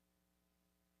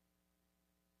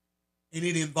 And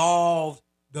it involves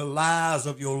the lives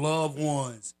of your loved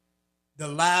ones, the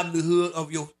livelihood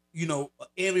of your,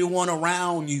 everyone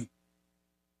around you.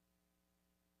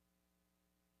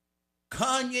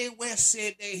 Kanye West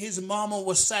said that his mama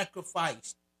was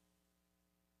sacrificed,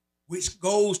 which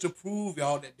goes to prove,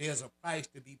 y'all, that there's a price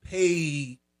to be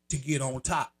paid to get on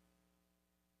top.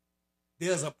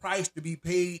 There's a price to be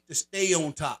paid to stay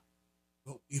on top.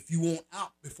 But if you want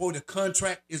out before the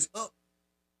contract is up,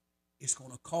 it's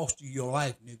going to cost you your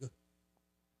life, nigga.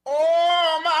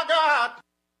 Oh, my God.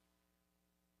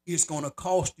 It's going to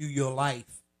cost you your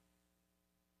life.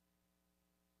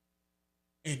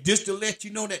 And just to let you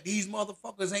know that these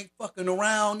motherfuckers ain't fucking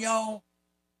around, y'all,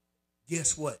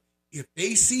 guess what? If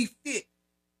they see fit,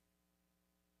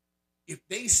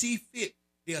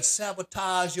 they'll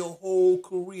sabotage your whole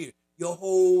career, your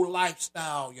whole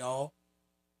lifestyle, y'all.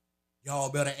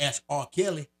 Y'all better ask R.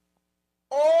 Kelly.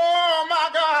 Oh, my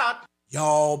God.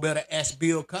 Y'all better ask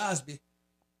Bill Cosby.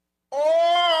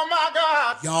 Oh, my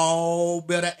God. Y'all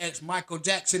better ask Michael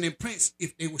Jackson and Prince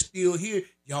if they were still here.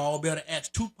 Y'all better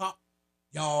ask Tupac.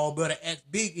 Y'all better ask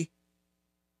Biggie.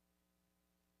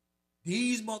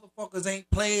 These motherfuckers ain't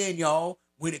playing, y'all,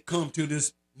 when it comes to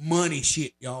this money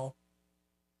shit, y'all.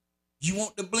 You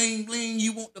want the bling bling,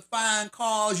 you want the fine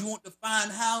cars, you want the fine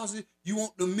houses, you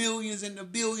want the millions and the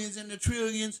billions and the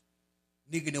trillions.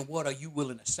 Nigga, then what are you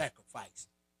willing to sacrifice?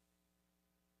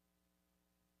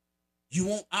 You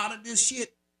want out of this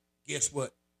shit? Guess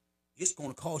what? It's going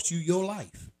to cost you your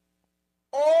life.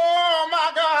 Oh,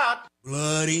 my God.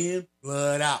 Blood in,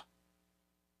 blood out.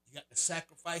 You got to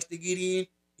sacrifice to get in.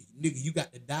 Nigga, you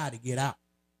got to die to get out.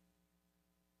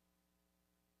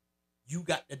 You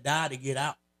got to die to get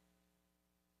out.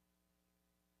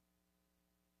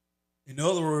 In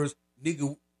other words,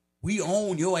 nigga, we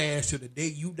own your ass to the day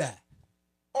you die.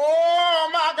 Oh,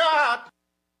 my God.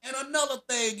 And another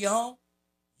thing, y'all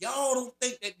don't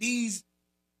think that these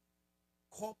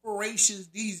corporations,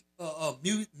 these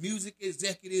music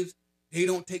executives, they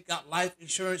don't take out life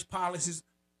insurance policies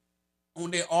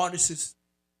on their artists?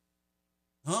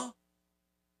 Huh?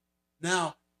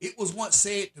 Now, it was once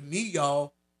said to me,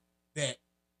 y'all, that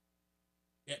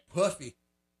Puffy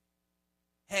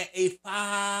had a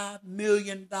 $5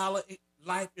 million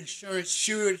life insurance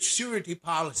surety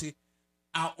policy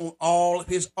out on all of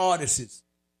his artists.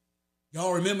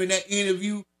 Y'all remember that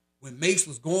interview when Mace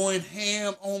was going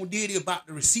ham on Diddy about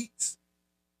the receipts?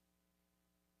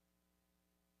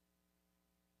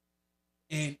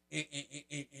 And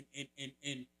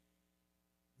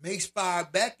Mace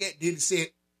fired back at Diddy and said,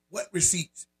 what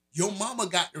receipts? Your mama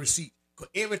got the receipt.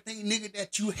 Because everything, nigga,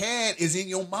 that you had is in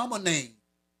your mama name.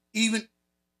 Even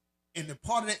in the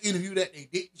part of that interview that they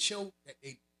didn't show, that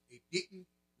they didn't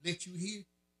let you hear,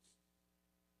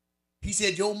 he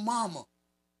said, your mama,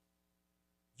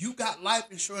 you got life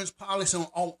insurance policy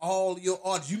on all your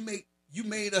artists. You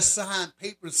made us sign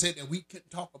papers said that we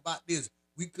couldn't talk about this.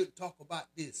 We couldn't talk about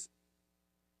this.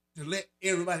 To let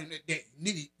everybody know that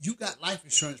nigga, you got life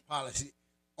insurance policy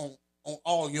on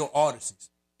all your artists.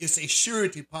 It's a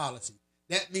surety policy.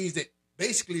 That means that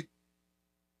basically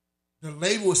the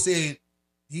label is saying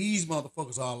these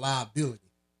motherfuckers are a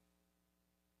liability.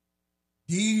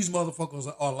 These motherfuckers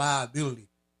are a liability.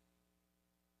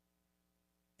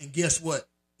 And guess what?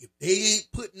 If they ain't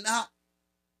putting out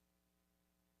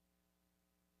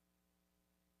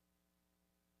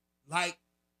like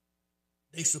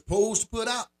they supposed to put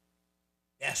out,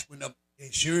 that's when the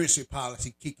insurance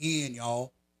policy kick in,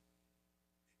 y'all.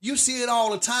 You see it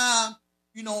all the time.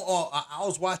 You know, I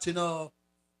was watching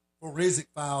Forensic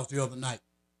Files the other night.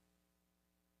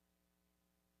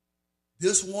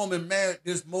 This woman married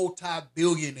this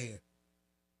multi-billionaire.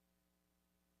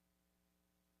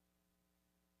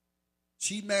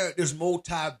 She married this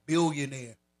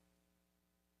multi-billionaire.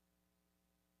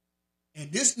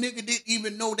 And this nigga didn't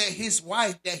even know that his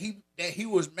wife that he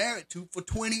was married to for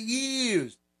 20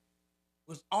 years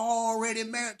was already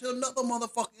married to another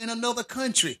motherfucker in another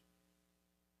country.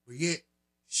 But yet,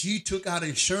 she took out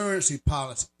insurance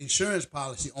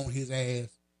policy on his ass.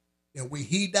 And when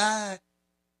he died,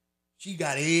 she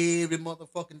got every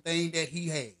motherfucking thing that he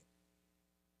had.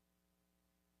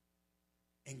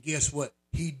 And guess what?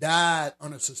 He died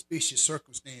under suspicious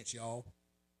circumstance, y'all.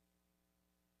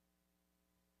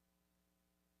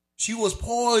 She was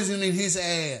poisoning his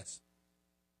ass.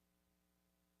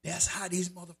 That's how these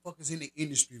motherfuckers in the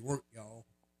industry work, y'all.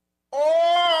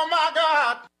 Oh, my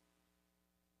God.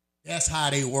 That's how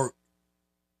they work.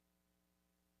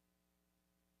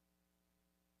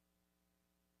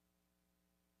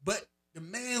 But the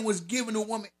man was giving the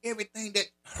woman everything that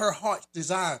her heart's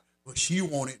desired, but she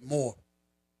wanted more.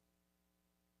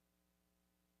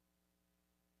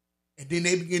 And then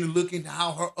they began to look into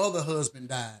how her other husband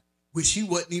died, which she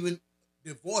wasn't even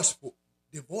divorced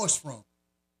from.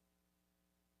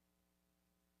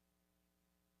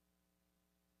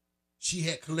 She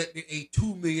had collected a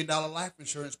 $2 million life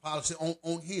insurance policy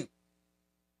on him.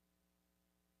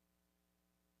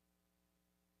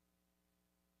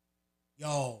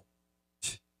 Y'all,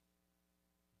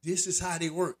 this is how they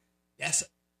work.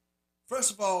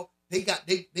 First of all, they got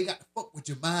to fuck with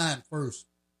your mind first.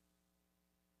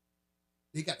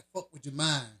 They got to fuck with your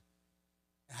mind.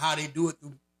 And how they do it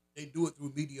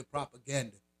through media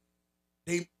propaganda.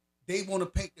 They want to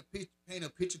paint a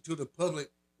picture to the public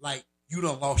like you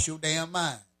done lost your damn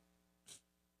mind.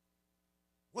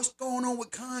 What's going on with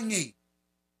Kanye?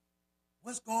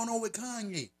 What's going on with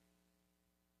Kanye?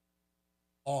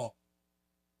 Or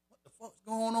what the fuck's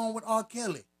going on with R.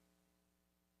 Kelly?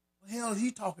 What the hell is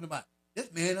he talking about?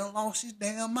 This man done lost his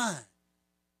damn mind.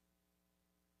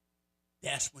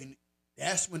 That's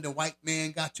when the white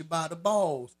man got you by the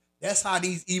balls. That's how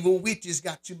these evil witches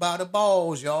got you by the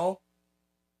balls, y'all.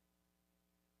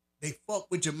 They fuck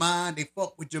with your mind, they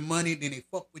fuck with your money, then they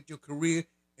fuck with your career,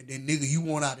 and then nigga, you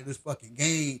want out of this fucking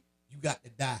game, you got to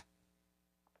die.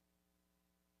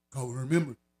 Because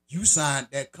remember, you signed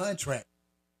that contract.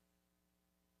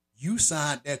 You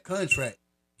signed that contract.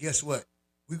 Guess what?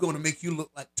 We're going to make you look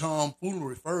like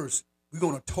tomfoolery first. We're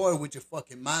going to toy with your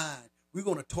fucking mind. We're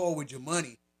going to toy with your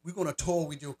money. We're going to toy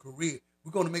with your career.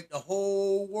 We're going to make the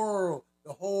whole world,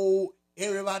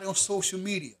 everybody on social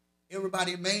media,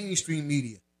 everybody in mainstream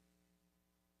media,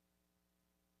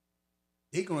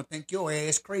 they're going to think your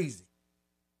ass crazy.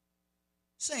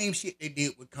 Same shit they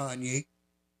did with Kanye.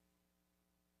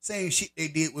 Same shit they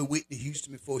did with Whitney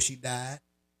Houston before she died.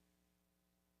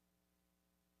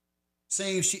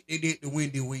 Same shit they did to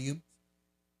Wendy Williams.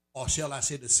 Or shall I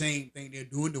say the same thing they're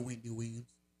doing to Wendy Williams.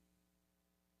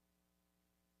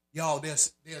 Y'all,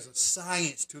 there's a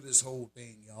science to this whole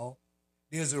thing, y'all.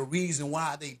 There's a reason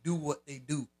why they do what they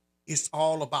do. It's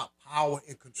all about power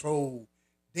and control.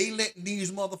 They letting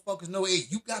these motherfuckers know, hey,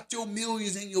 you got your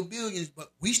millions and your billions,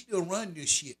 but we still run this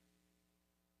shit.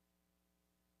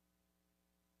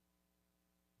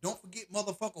 Don't forget,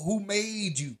 motherfucker, who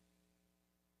made you.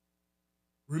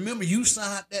 Remember, you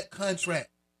signed that contract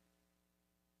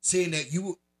saying that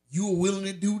you were willing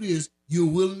to do this, you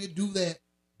were willing to do that,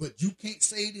 but you can't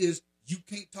say this, you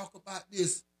can't talk about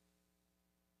this.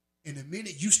 And the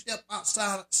minute you step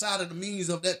outside of the means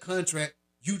of that contract,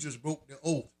 you just broke the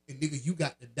oath. And nigga, you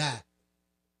got to die.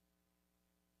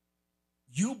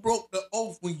 You broke the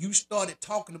oath when you started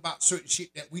talking about certain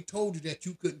shit that we told you that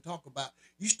you couldn't talk about.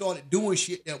 You started doing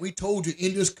shit that we told you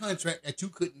in this contract that you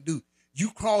couldn't do.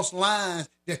 You crossed lines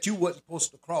that you wasn't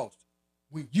supposed to cross.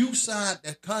 When you signed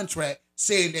that contract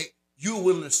saying that you're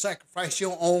willing to sacrifice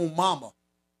your own mama,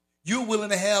 you're willing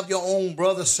to have your own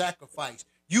brother sacrifice,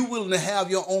 you're willing to have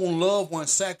your own loved one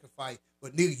sacrifice,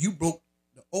 but nigga, you broke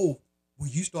the oath when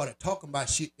you started talking about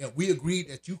shit that we agreed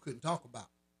that you couldn't talk about.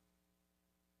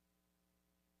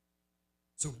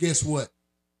 So guess what?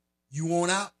 You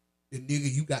want out, then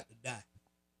nigga, you got to die.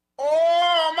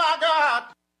 Oh, my God.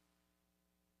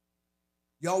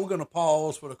 Y'all, we're going to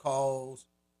pause for the calls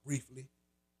briefly.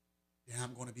 Then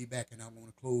I'm going to be back and I'm going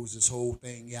to close this whole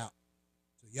thing out.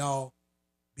 So y'all,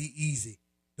 be easy.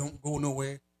 Don't go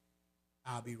nowhere.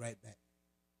 I'll be right back.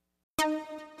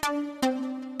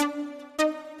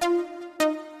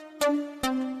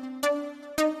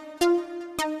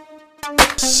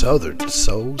 Southern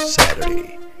Soul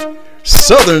Saturday.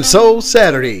 Southern Soul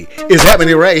Saturday is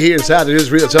happening right here inside of this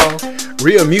Real Talk,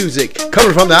 Real Music,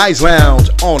 coming from the Ice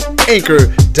Lounge on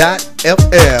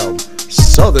Anchor.fm.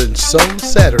 Southern Soul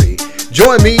Saturday.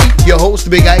 Join me, your host,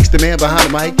 the Big Ice, the man behind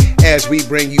the mic, as we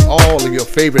bring you all of your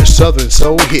favorite Southern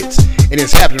Soul hits. And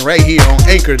it's happening right here on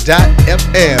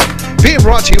Anchor.fm. Being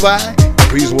brought to you by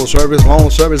Reasonable Service,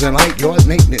 Loan Service, and Light Yard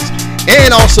Maintenance.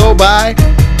 And also by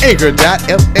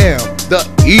Anchor.fm, the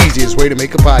easiest way to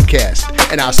make a podcast.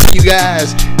 And I'll see you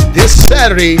guys this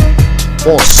Saturday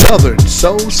for Southern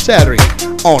Soul Saturday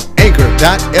on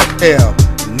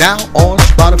Anchor.fm, now on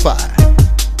Spotify.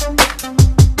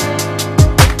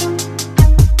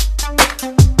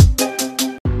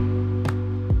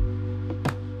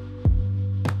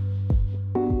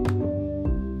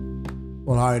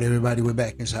 Well, all right, everybody, we're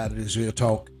back inside of this Real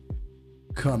Talk,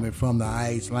 coming from the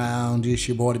Ice Lounge. It's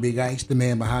your boy, the Big Ice, the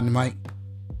man behind the mic.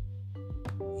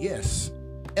 Yes,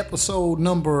 episode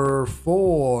number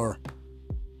 4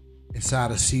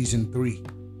 inside of season 3.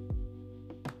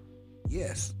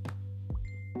 Yes,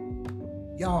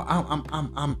 y'all,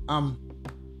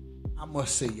 I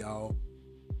must say, y'all,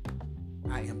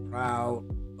 I am proud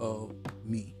of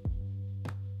me.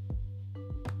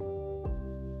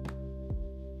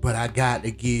 But I got to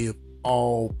give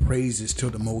all praises to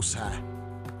the Most High.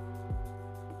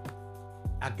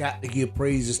 I got to give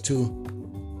praises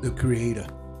to the Creator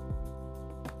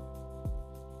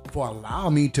for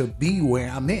allowing me to be where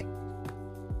I'm at.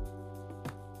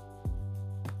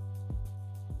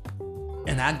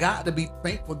 And I got to be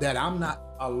thankful that I'm not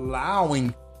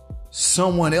allowing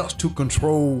someone else to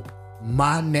control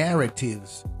my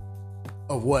narratives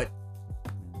of what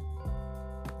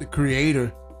the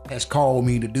Creator has called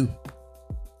me to do.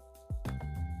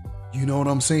 You know what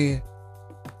I'm saying?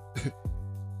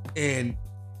 And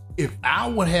if I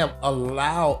would have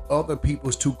allowed other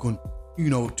people to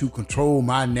control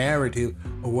my narrative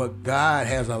of what God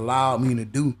has allowed me to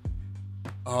do,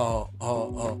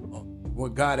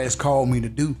 what God has called me to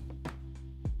do,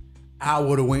 I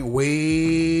would have went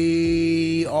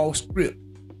way off script,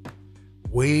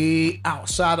 way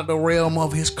outside of the realm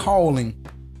of His calling,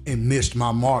 and missed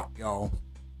my mark, y'all.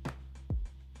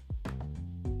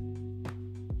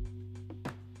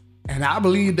 And I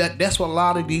believe that that's what a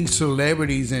lot of these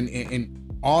celebrities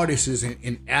and artists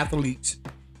and athletes,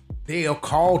 they are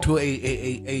called to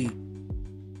a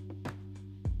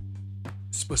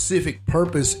specific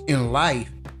purpose in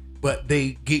life, but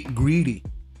they get greedy.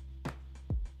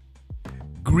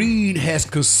 Greed has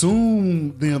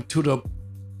consumed them to the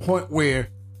point where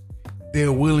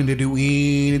they're willing to do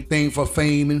anything for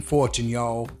fame and fortune,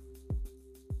 y'all,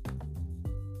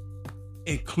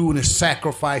 including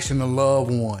sacrificing a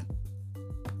loved one.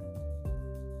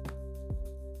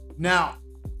 Now,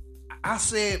 I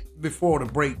said before the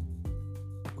break,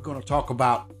 we're going to talk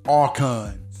about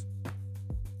archons.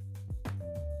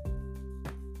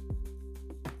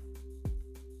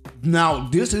 Now,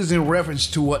 this is in reference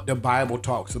to what the Bible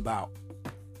talks about.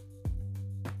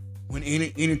 When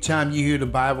anytime you hear the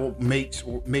Bible make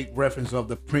reference of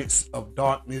the prince of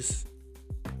darkness,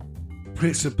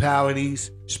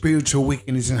 principalities, spiritual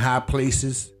wickedness in high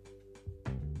places.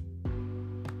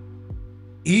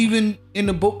 Even in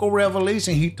the book of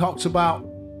Revelation, he talks about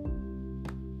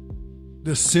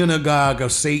the synagogue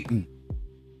of Satan.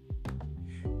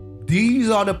 These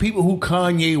are the people who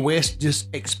Kanye West just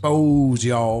exposed,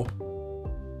 y'all.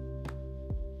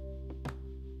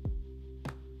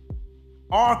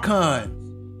 Archons.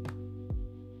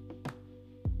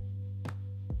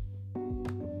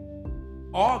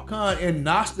 Archon and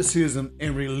Gnosticism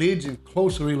and religion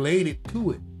closely related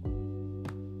to it.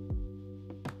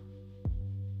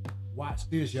 Watch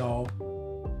this, y'all,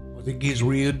 because it gets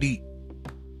real deep.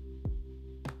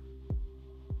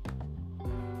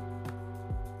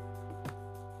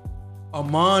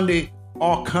 Among the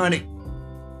Archonic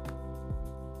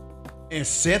and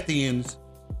Sethians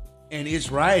and its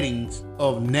writings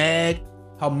of Nag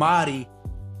Hammadi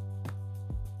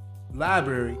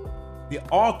library, the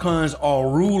Archons are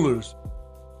rulers,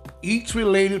 each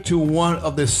related to one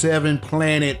of the 7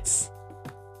 planets.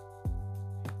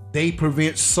 They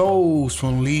prevent souls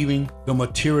from leaving the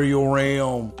material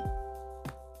realm.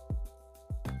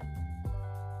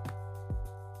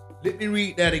 Let me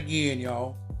read that again,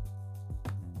 y'all.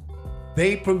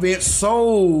 They prevent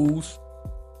souls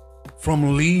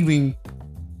from leaving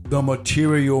the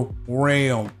material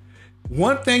realm.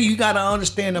 One thing you got to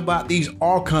understand about these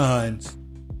archons,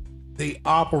 they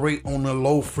operate on the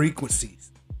low frequencies.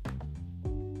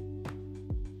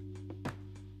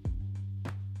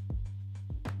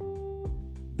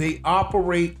 They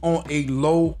operate on a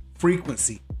low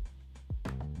frequency.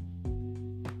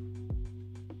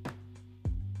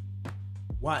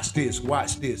 Watch this.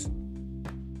 Watch this.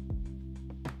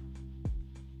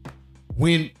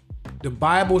 When the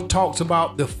Bible talks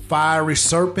about the fiery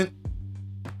serpent,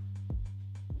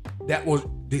 that was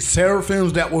the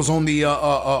seraphims that was on the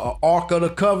Ark of the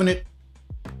Covenant.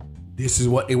 This is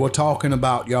what they were talking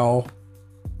about, y'all.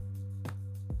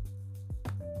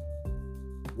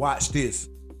 Watch this.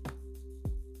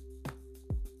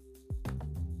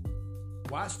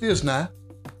 Watch this now.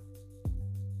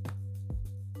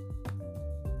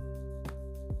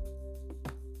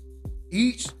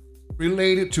 Each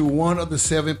related to one of the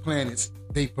 7 planets,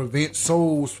 they prevent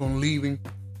souls from leaving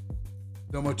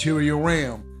the material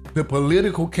realm. The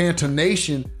political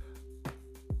concatenation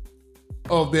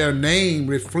of their name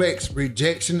reflects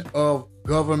rejection of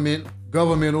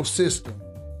governmental system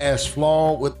as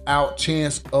flawed without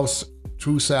chance of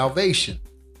true salvation.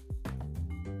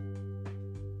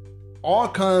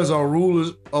 Archons are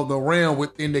rulers of the realm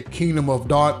within the kingdom of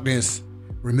darkness.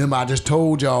 Remember, I just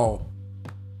told y'all.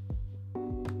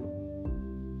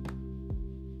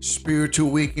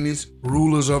 Spiritual wickedness,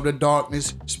 rulers of the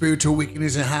darkness, spiritual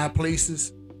wickedness in high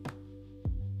places.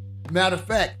 Matter of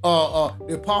fact,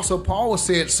 the Apostle Paul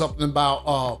said something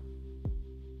about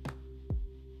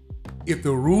if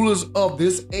the rulers of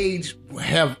this age would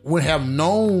have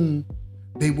known,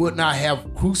 they would not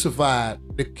have crucified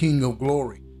the King of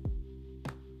Glory.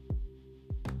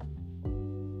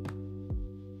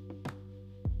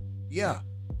 Yeah.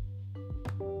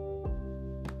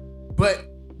 But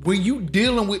when you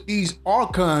dealing with these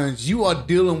archons, you are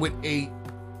dealing with a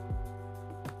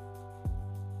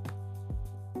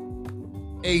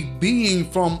being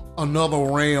from another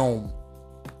realm,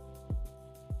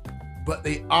 but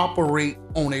they operate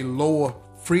on a lower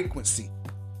frequency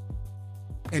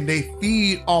and they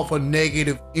feed off of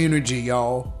negative energy,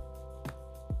 y'all.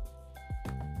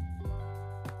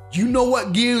 You know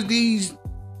what gives these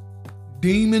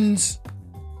demons,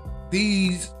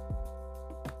 these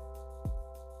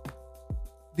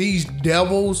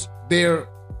devils, their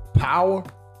power?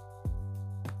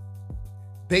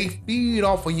 They feed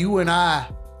off of you and I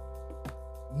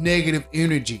negative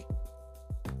energy.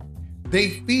 They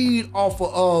feed off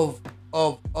of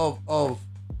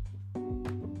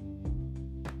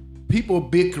people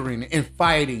bickering and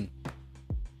fighting.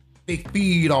 They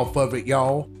feed off of it,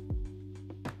 y'all.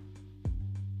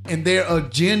 And their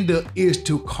agenda is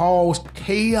to cause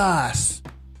chaos,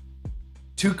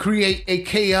 to create a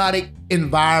chaotic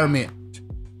environment.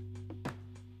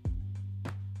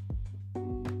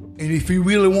 And if you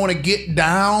really want to get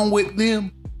down with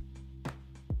them,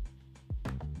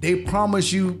 they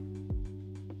promise you,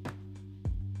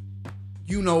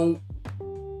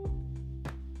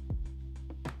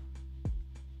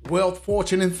 wealth,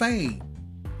 fortune, and fame.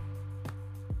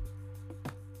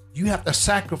 You have to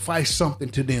sacrifice something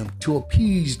to them to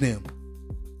appease them.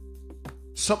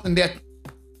 Something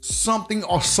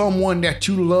or someone that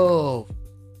you love.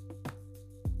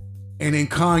 And in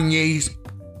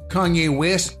Kanye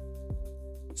West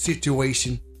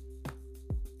situation,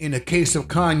 in the case of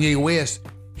Kanye West,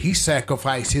 he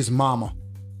sacrificed his mama.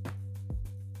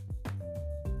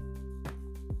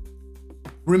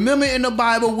 Remember in the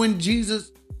Bible when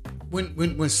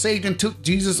when Satan took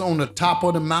Jesus on the top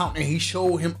of the mountain and he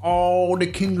showed him all the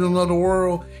kingdoms of the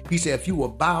world? He said, if you will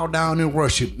bow down and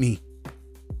worship me,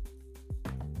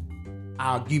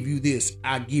 I'll give you this,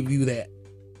 I'll give you that.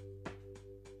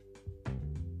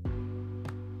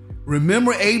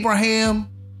 Remember Abraham?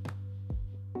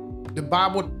 The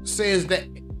Bible says that,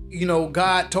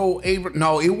 God told Abraham.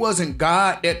 No, it wasn't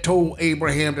God that told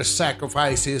Abraham to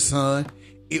sacrifice his son.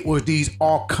 It was these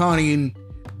Arcanian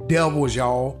devils,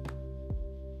 y'all.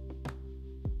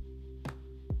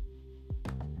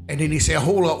 And then he said,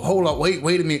 hold up,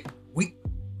 wait a minute.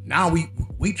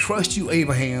 We trust you,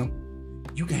 Abraham.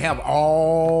 You can have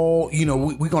all,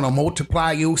 we're going to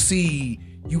multiply your seed.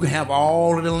 You can have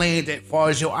all of the land as far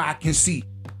as your eye can see.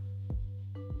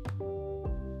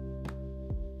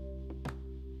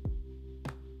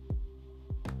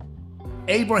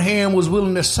 Abraham was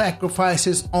willing to sacrifice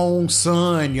his own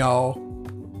son, y'all.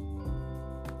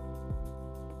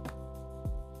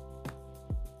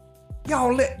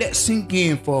 Y'all let that sink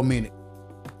in for a minute.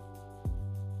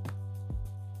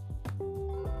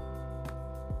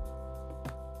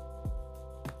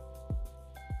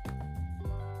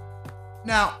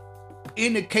 Now,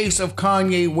 in the case of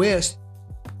Kanye West,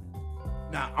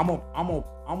 now I'm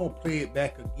gonna play it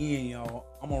back again, y'all.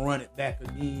 I'm gonna run it back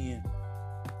again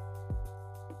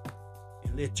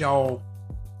and let y'all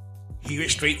hear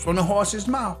it straight from the horse's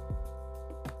mouth.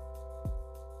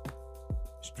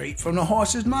 Straight from the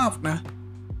horse's mouth now.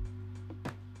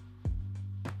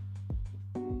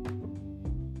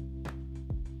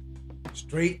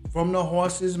 straight from the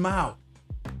horse's mouth.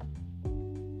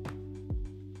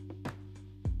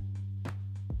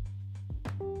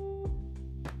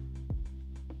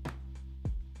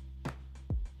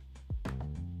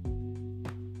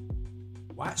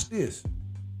 Watch this.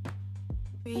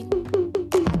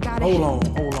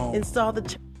 Hold on. Install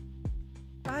the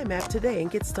Time app today and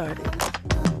get started.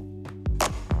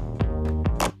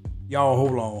 Y'all,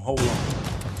 hold on.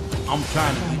 I'm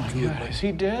trying to get to it. Is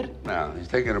he dead? No, he's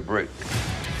taking a break.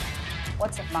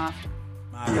 What's it, Ma?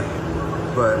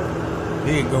 But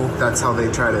There you go. that's how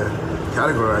they try to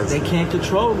categorize They it. can't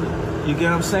control me. You get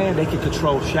what I'm saying? They can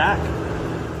control Shaq.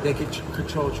 They can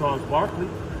control Charles Barkley.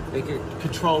 They can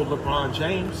control LeBron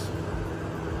James.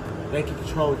 They can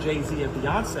control Jay-Z and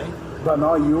Beyonce. But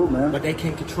not you, man. But they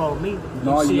can't control me.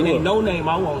 Not You see, it you. ain't no name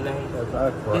I won't name.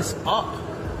 Exactly. It's up.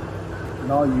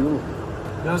 Not you.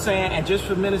 You know what I'm saying? And just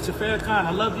for Minister Farrakhan,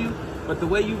 I love you, but the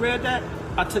way you read that,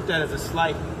 I took that as a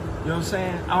slight. You know what I'm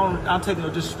saying? I'll take no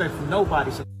disrespect from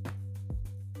nobody. So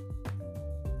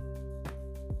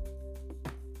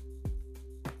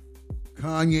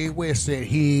Kanye West said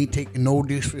he ain't taking no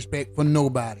disrespect for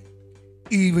nobody,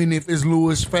 even if it's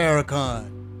Louis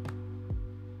Farrakhan.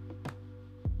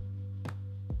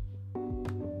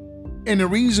 And the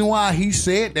reason why he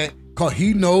said that, because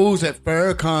he knows that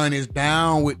Farrakhan is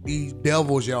down with these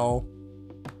devils, y'all.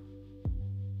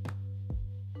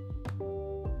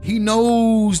 He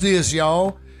knows this,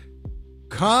 y'all.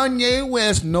 Kanye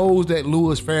West knows that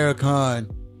Louis Farrakhan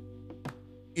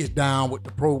is down with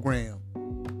the program.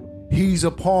 He's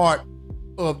a part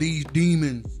of these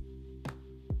demons.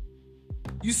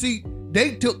 You see,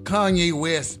 they took Kanye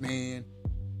West, man,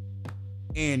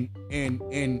 and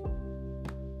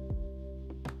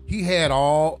he had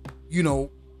all,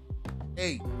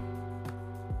 hey,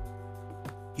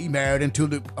 he married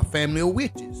into a family of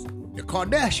witches, the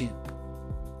Kardashians.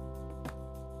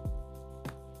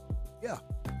 Yeah.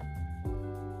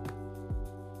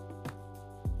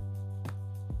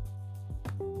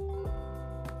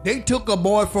 They took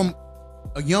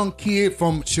a young kid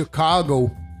from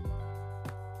Chicago.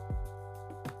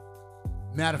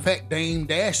 Matter of fact, Dame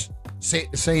Dash said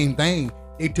the same thing.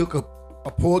 They took a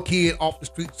poor kid off the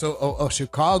streets of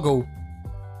Chicago.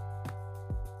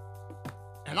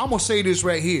 And I'm going to say this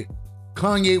right here.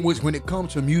 Kanye West, when it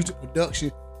comes to music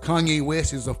production, Kanye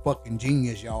West is a fucking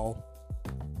genius, y'all.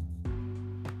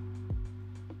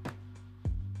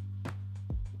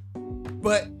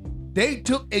 But they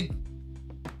took a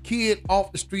kid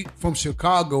off the street from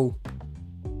Chicago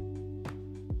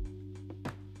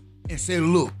and said,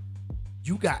 look,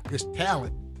 you got this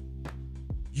talent.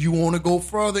 You want to go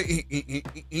further in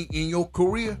your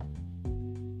career?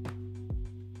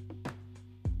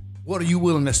 What are you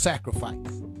willing to sacrifice?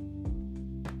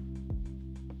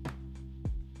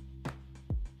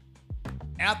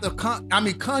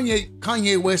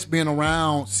 Kanye West been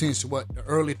around since the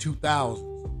early 2000s.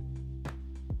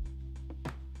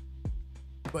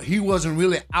 But he wasn't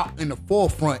really out in the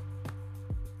forefront.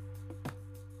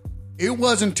 It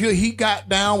wasn't until he got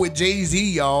down with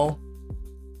Jay-Z, y'all.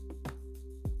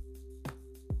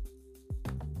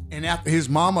 And after his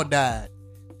mama died,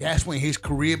 that's when his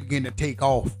career began to take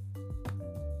off.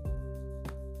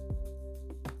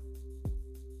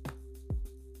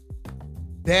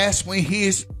 That's when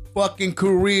his fucking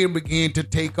career began to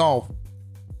take off.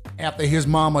 After his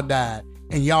mama died.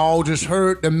 And y'all just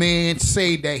heard the man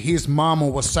say that his mama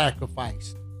was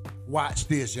sacrificed. Watch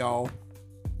this, y'all.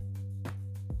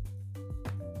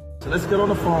 So let's get on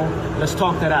the phone. Let's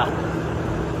talk that out.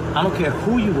 I don't care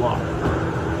who you are.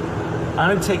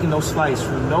 I ain't taking no slice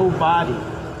from nobody,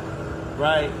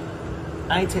 right?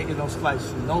 I ain't taking no slice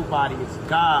from nobody. It's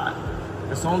God.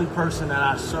 That's the only person that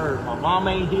I serve. My mom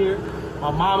ain't here. My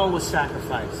mama was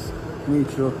sacrificed. Me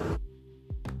too.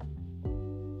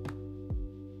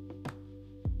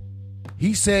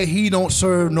 He said he don't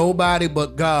serve nobody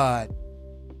but God.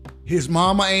 His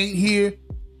mama ain't here.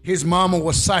 His mama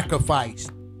was sacrificed.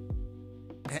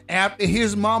 And after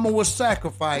his mama was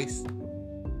sacrificed,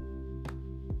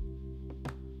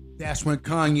 that's when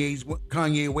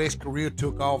Kanye West's career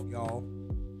took off, y'all.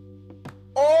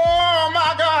 Oh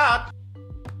my God!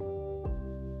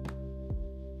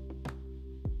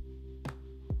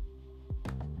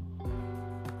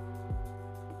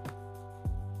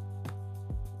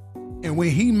 And when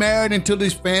he married into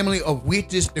this family of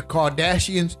witches, the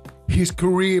Kardashians, his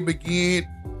career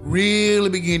really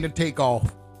began to take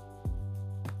off.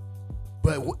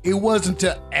 But it wasn't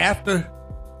until after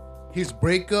his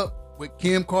breakup with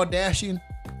Kim Kardashian,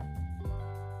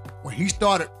 when he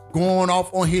started going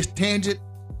off on his tangent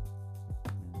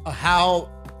of how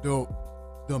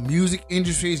the music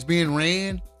industry is being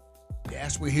ran,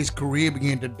 That's where his career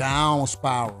began to down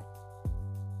spiral.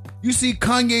 You see,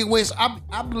 Kanye West,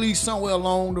 I believe somewhere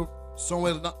along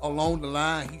the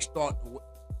line, he started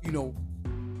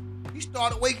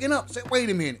waking up. Said, wait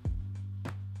a minute.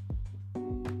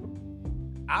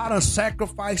 I done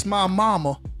sacrificed my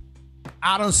mama.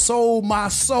 I done sold my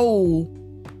soul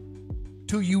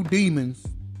to you demons.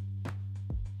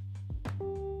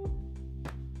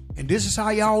 And this is how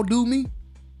y'all do me?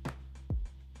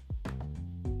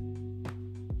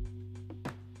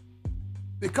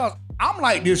 Because I'm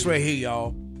like this right here,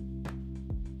 y'all.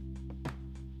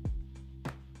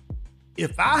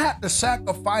 If I had to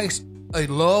sacrifice a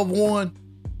loved one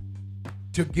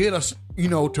to get us,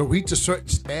 to reach a certain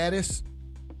status,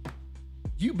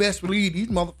 you best believe these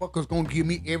motherfuckers gonna give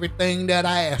me everything that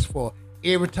I ask for.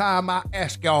 Every time I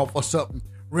ask y'all for something,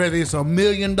 whether it's $1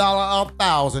 million or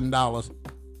 $1,000,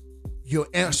 your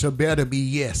answer better be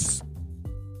yes.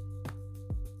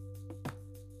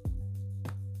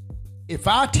 If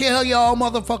I tell y'all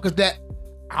motherfuckers that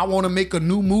I want to make a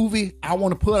new movie, I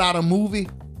want to put out a movie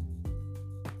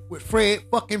with Fred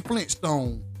fucking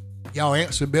Flintstone, y'all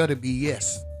answer better be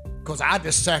yes. Because I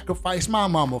just sacrificed my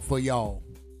mama for y'all.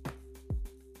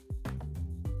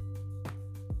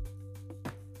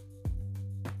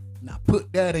 Now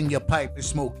put that in your pipe and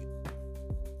smoke it.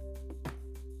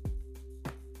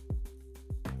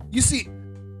 You see,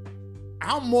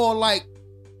 I'm more like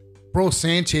Bro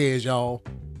Sanchez, y'all.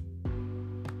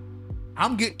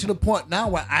 I'm getting to the point now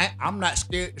where I'm not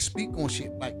scared to speak on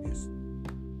shit like this.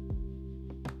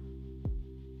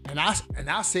 And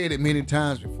I said it many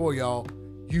times before, y'all.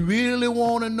 You really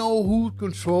want to know who's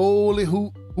controlling,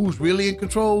 who's really in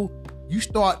control? You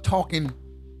start talking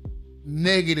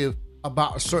negative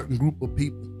about a certain group of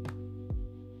people.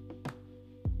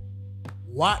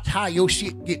 Watch how your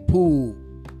shit get pulled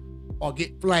or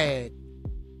get flagged.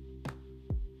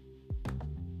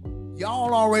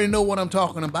 Y'all already know what I'm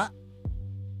talking about.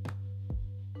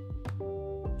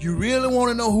 You really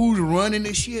want to know who's running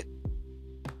this shit?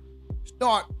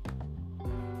 Start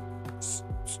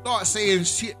saying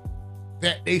shit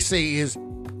that they say is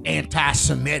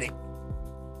anti-Semitic.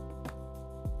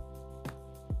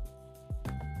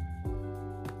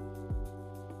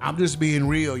 I'm just being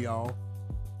real, y'all.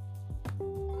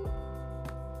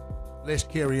 Let's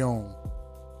carry on.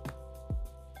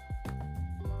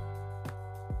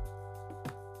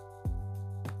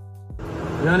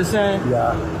 You understand?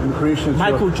 Yeah, in Christian.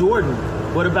 Michael Jordan,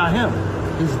 what about him?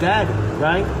 His daddy,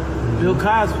 right? Bill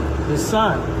Cosby, his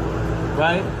son,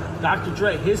 right? Dr.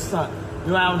 Dre, his son.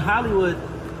 Out in Hollywood,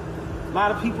 a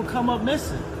lot of people come up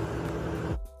missing.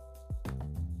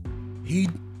 He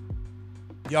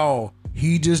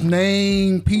just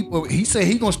named people. He said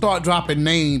he gonna start dropping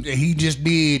names, and he just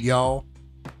did, y'all.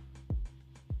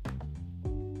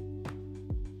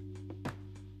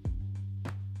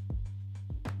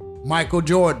 Michael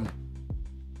Jordan.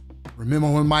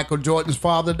 Remember when Michael Jordan's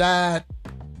father died?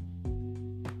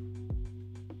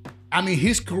 I mean,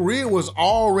 his career was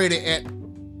already at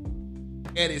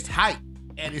its height,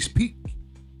 at its peak.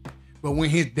 But when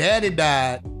his daddy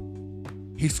died,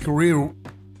 his career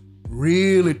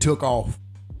really took off.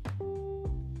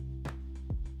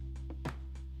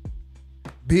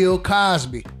 Bill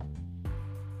Cosby.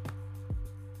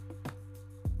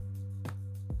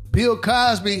 Bill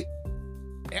Cosby,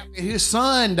 after his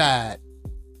son died,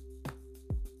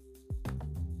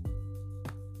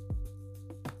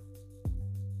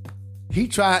 he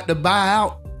tried to buy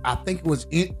out, I think it was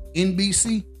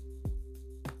NBC,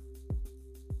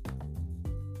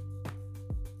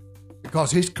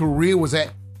 because his career was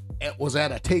at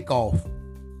a takeoff.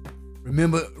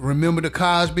 Remember the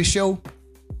Cosby Show?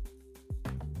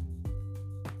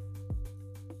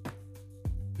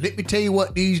 Let me tell you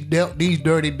what these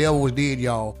dirty devils did,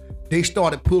 y'all. They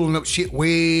started pulling up shit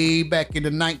way back in the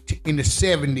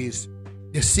 70s,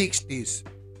 the 60s.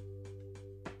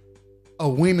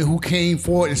 Of women who came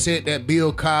forward and said that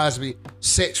Bill Cosby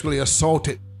sexually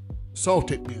assaulted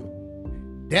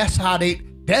them. That's how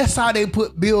they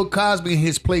put Bill Cosby in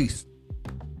his place.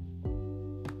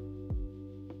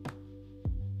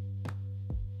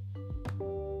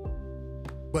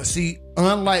 But see,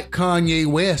 unlike Kanye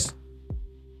West,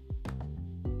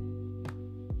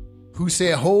 who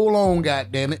said, hold on,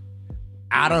 goddammit,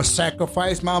 I done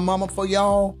sacrificed my mama for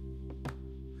y'all.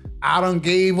 I done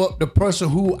gave up the person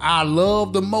who I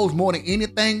love the most more than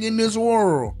anything in this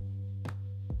world.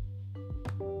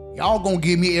 Y'all gonna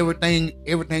give me everything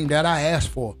that I asked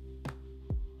for.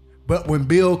 But when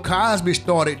Bill Cosby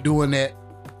started doing that,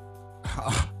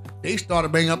 they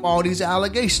started bringing up all these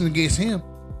allegations against him.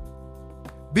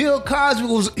 Bill Cosby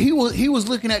was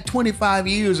looking at 25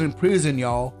 years in prison,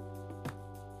 y'all.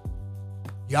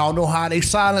 Y'all know how they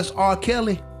silenced R.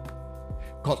 Kelly?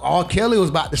 Because R. Kelly was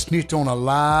about to snitch on a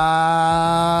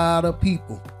lot of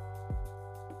people.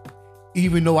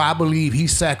 Even though I believe he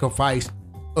sacrificed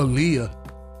Aaliyah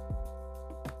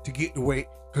to get the way.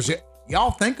 Because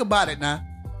y'all think about it now.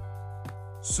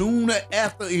 Soon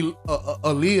after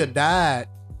Aaliyah died,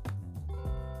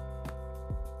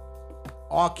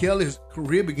 R. Kelly's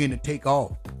career began to take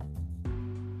off.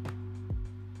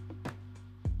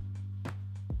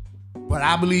 But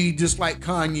I believe just like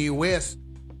Kanye West,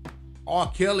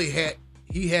 R. Kelly had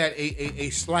a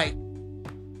slight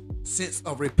sense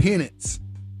of repentance.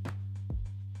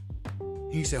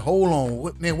 He said, hold on,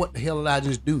 what the hell did I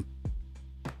just do?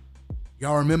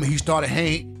 Y'all remember he started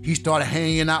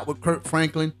hanging out with Kirk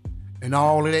Franklin and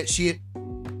all of that shit.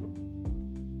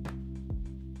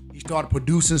 He started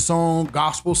producing songs,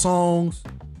 gospel songs.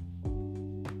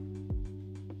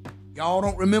 Y'all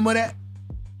don't remember that?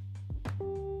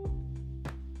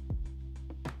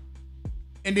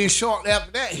 And then shortly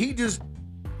after that, he just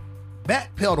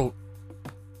backpedaled.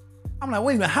 I'm like,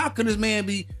 wait a minute, how can this man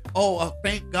be,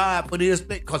 thank God for this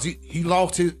thing? Because he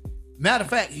lost his, matter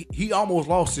of fact, he almost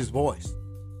lost his voice.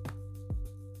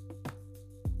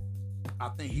 I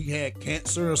think he had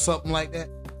cancer or something like that.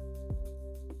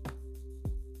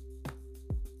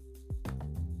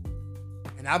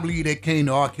 And I believe they came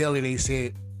to R. Kelly, they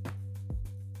said,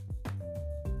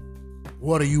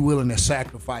 what are you willing to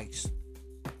sacrifice?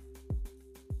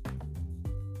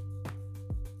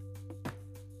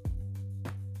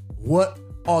 What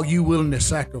are you willing to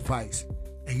sacrifice?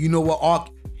 And you know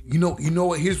what you know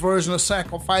what his version of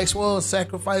sacrifice was?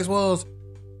 Sacrifice was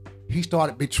he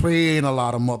started betraying a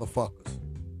lot of motherfuckers.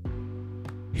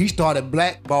 He started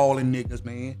blackballing niggas,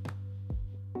 man.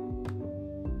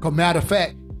 Cause matter of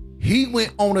fact, he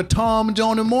went on a Tom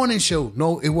Jones the Morning Show.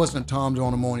 No, it wasn't a Tom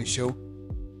Jones the Morning Show.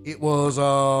 It was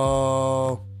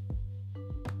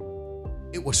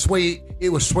Sway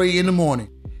in the Morning.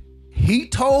 He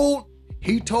told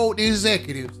the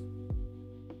executives,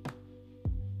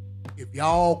 if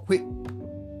y'all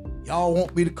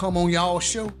want me to come on y'all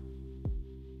show,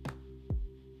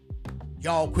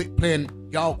 y'all quit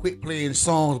playing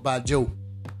songs by Joe.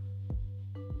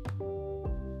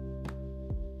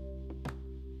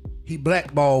 He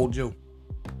blackballed Joe.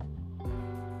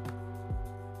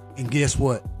 And guess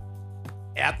what?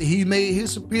 After he made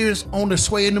his appearance on the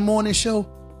Sway in the Morning Show,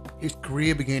 his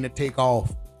career began to take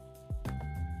off.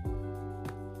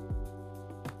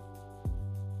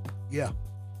 Yeah.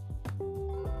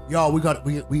 Y'all, we got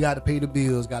to pay the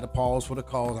bills. Got to pause for the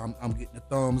calls. I'm getting the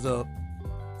thumbs up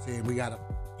saying we got to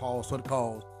pause for the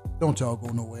calls. Don't y'all go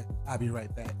nowhere. I'll be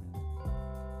right back.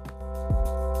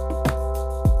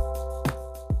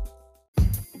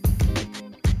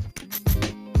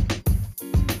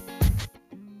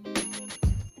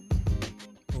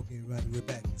 Okay, right. We're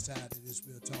back inside of this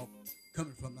real talk.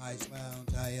 Coming from the Ice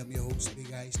Lounge, I am your host,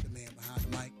 Big Ice, the man behind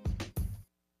the mic.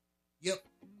 Yep.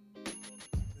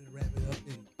 Wrap it up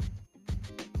and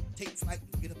take flight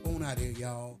to get up on out here,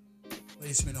 y'all. But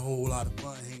it's been a whole lot of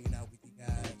fun hanging out with you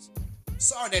guys.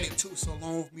 Sorry that it took so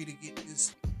long for me to get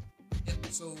this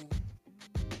episode.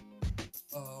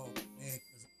 Oh man,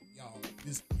 cause y'all,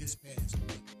 this past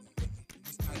month,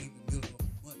 it's not even the middle of the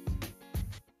month.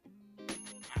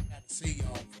 I gotta say,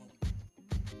 y'all, from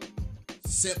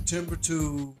September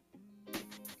to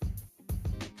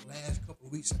last couple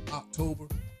of weeks in October,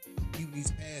 even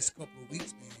these past couple of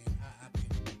weeks, man, I've been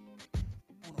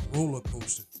on a roller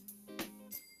coaster.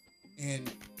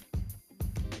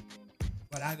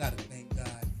 But I gotta thank God,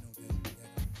 that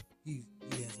he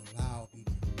has allowed me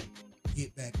to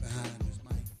get back behind this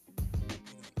mic.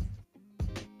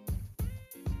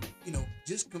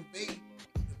 Just convey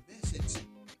the message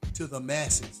to the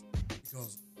masses,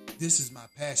 because this is my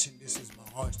passion, this is my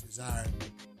heart's desire,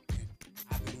 and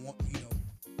I've been wanting,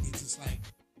 it's just like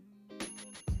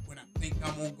when I think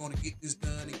I'm gonna get this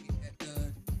done and get that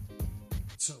done.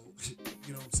 So,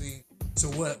 you know what I'm saying? So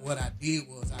what I did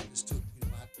was I just took,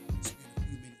 I spent a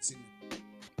few minutes in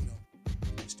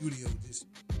the studio, just,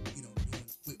 doing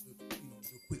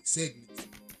quick segments,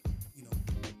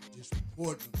 just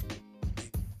recording them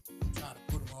and try to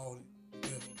put them all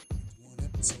together into one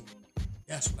episode.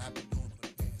 That's what I've been doing for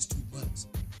the past 2 months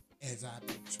as I've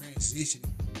been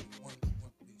transitioning from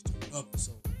one place to another.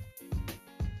 So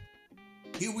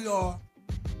here we are,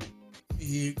 and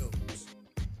here it goes.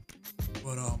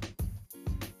 But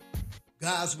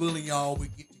God's willing, y'all, we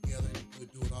get together and we'll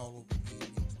do it all over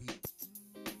again next week.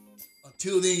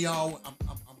 Until then, y'all, I'm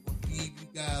going to leave you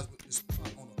guys with this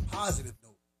on a positive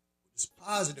note, with this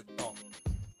positive thought.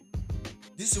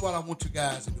 This is what I want you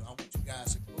guys to do. I want you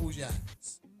guys to close your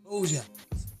eyes. Close your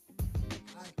eyes.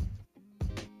 I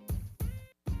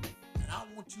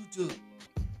you to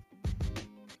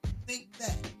think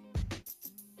back.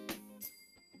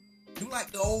 Do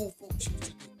like the old folks used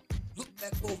to do. Look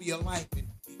back over your life and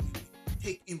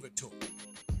take inventory.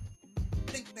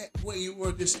 Think back where you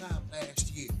were this time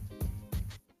last year.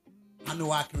 I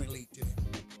know I can relate to that.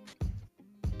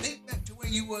 Think back to where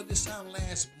you were this time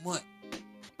last month.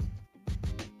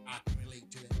 I can relate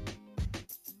to that.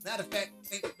 Matter of fact,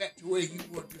 think back to where you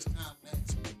were this time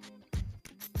last week.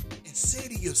 And say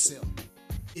to yourself,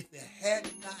 if it had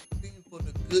not been for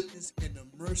the goodness and the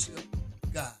mercy of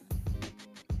God,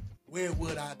 where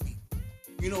would I be?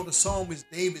 You know, the psalmist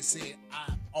David said,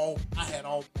 I had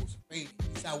almost fainted.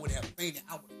 He said I would have fainted.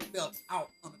 I would have fell out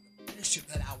under the pressure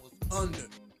that I was under.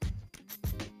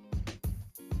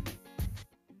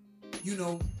 You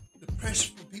know, the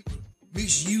pressure from people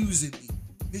misusing me,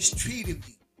 mistreating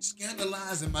me,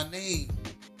 scandalizing my name.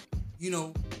 You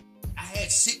know, I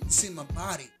had sickness in my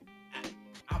body.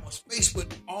 I was faced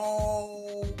with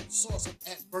all sorts of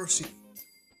adversity.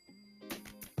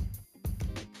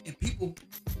 And people,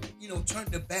 you know, turned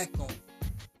their back on me.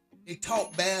 They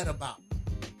talked bad about me.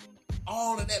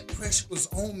 All of that pressure was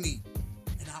on me.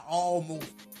 And I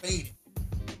almost fainted.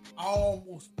 I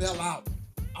almost fell out.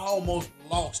 I almost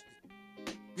lost it.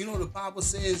 You know, the Bible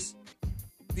says,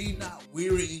 be not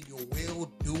weary in your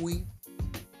well-doing,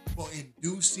 for in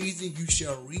due season you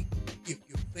shall reap if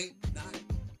you faint not.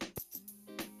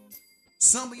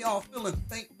 Some of y'all feeling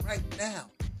faint right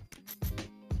now.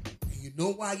 And you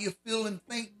know why you're feeling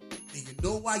faint? And you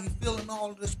know why you're feeling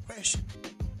all of this pressure?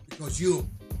 Because you're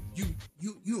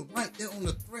right there on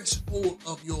the threshold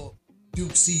of your due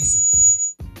season.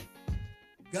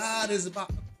 God is about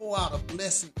to pour out a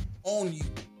blessing on you.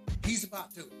 He's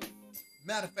about to,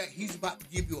 matter of fact, he's about to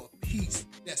give you a peace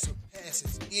that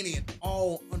surpasses any and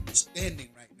all understanding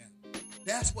right now.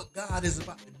 That's what God is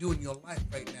about to do in your life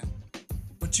right now.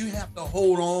 But you have to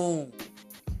hold on.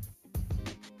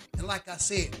 And like I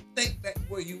said, think back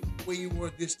where you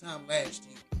were this time last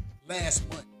year, last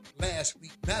month, last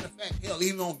week. Matter of fact, hell,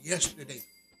 even on yesterday.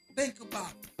 Think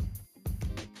about it.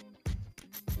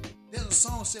 There's a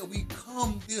song that said, we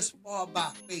come this far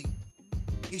by faith.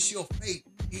 It's your faith.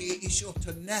 It's your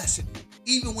tenacity.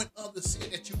 Even when others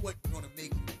said that you weren't going to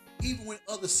make it. Even when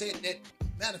others said that,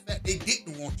 matter of fact, they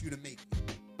didn't want you to make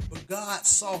it. But God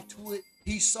saw to it.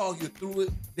 He saw you through it,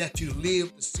 that you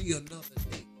lived to see another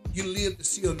day. You lived to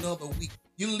see another week.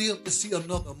 You lived to see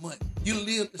another month. You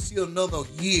lived to see another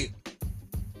year.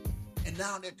 And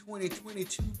now that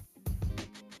 2022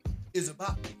 is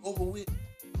about to be over with,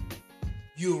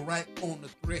 you're right on the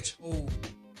threshold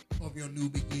of your new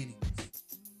beginnings.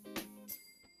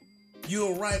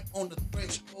 You're right on the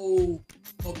threshold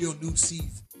of your new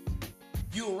season.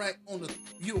 You're right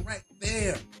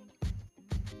there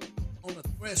on the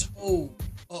threshold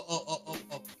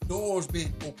of doors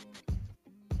being opened.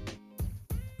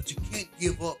 But you can't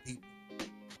give up, people.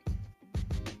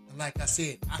 And like I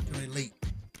said, I can relate.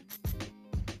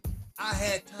 I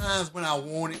had times when I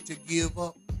wanted to give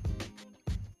up.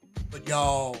 But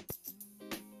y'all,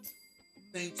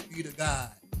 thanks be to God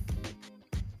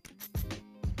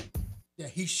that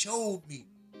he showed me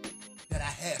that I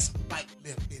had some fight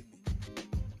left in me.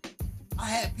 I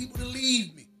had people to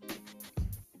leave me.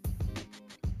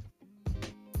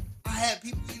 I had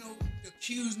people, you know,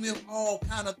 accuse me of all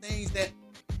kind of things that,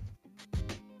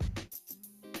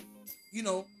 you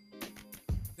know,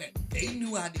 that they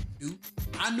knew I didn't do.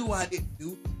 I knew I didn't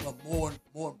do. But more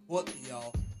importantly,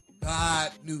 y'all,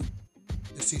 God knew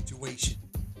the situation.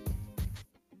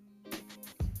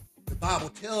 The Bible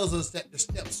tells us that the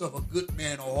steps of a good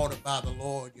man are ordered by the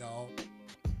Lord, y'all.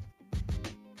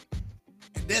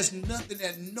 And there's nothing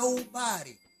that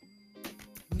nobody,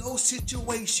 no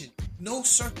situation, no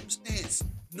circumstance,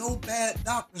 no bad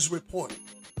doctor's report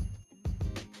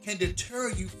can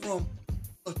deter you from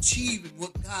achieving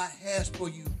what God has for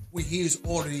you when he is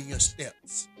ordering your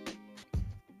steps.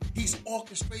 He's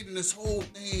orchestrating this whole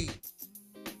thing.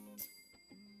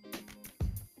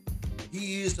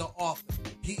 He is the author.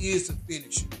 He is the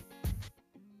finisher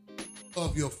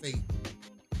of your faith.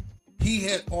 He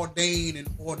had ordained and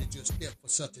ordered your step for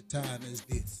such a time as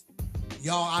this.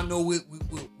 Y'all, I know we're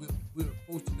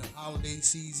approaching the holiday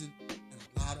season, and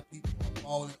a lot of people are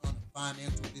falling under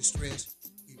financial distress,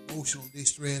 emotional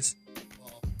distress,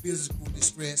 physical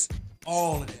distress,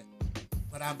 all of that.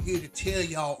 But I'm here to tell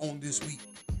y'all on this week,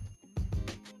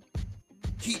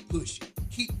 keep pushing,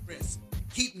 keep pressing,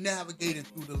 keep navigating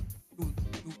through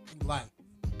life,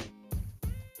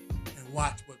 and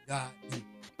watch what God do.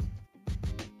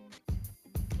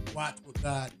 Watch what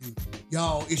God do.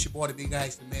 Y'all, it's your boy, the Big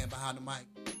Ice, the man behind the mic.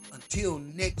 Until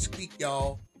next week,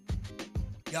 y'all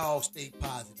stay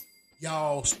positive.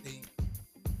 y'all stay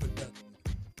productive.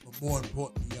 But more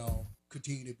importantly, y'all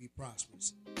continue to be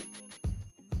prosperous.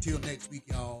 Until next week,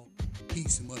 y'all,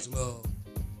 peace and much love.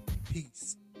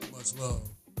 Peace and much love.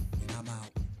 And I'm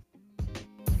out.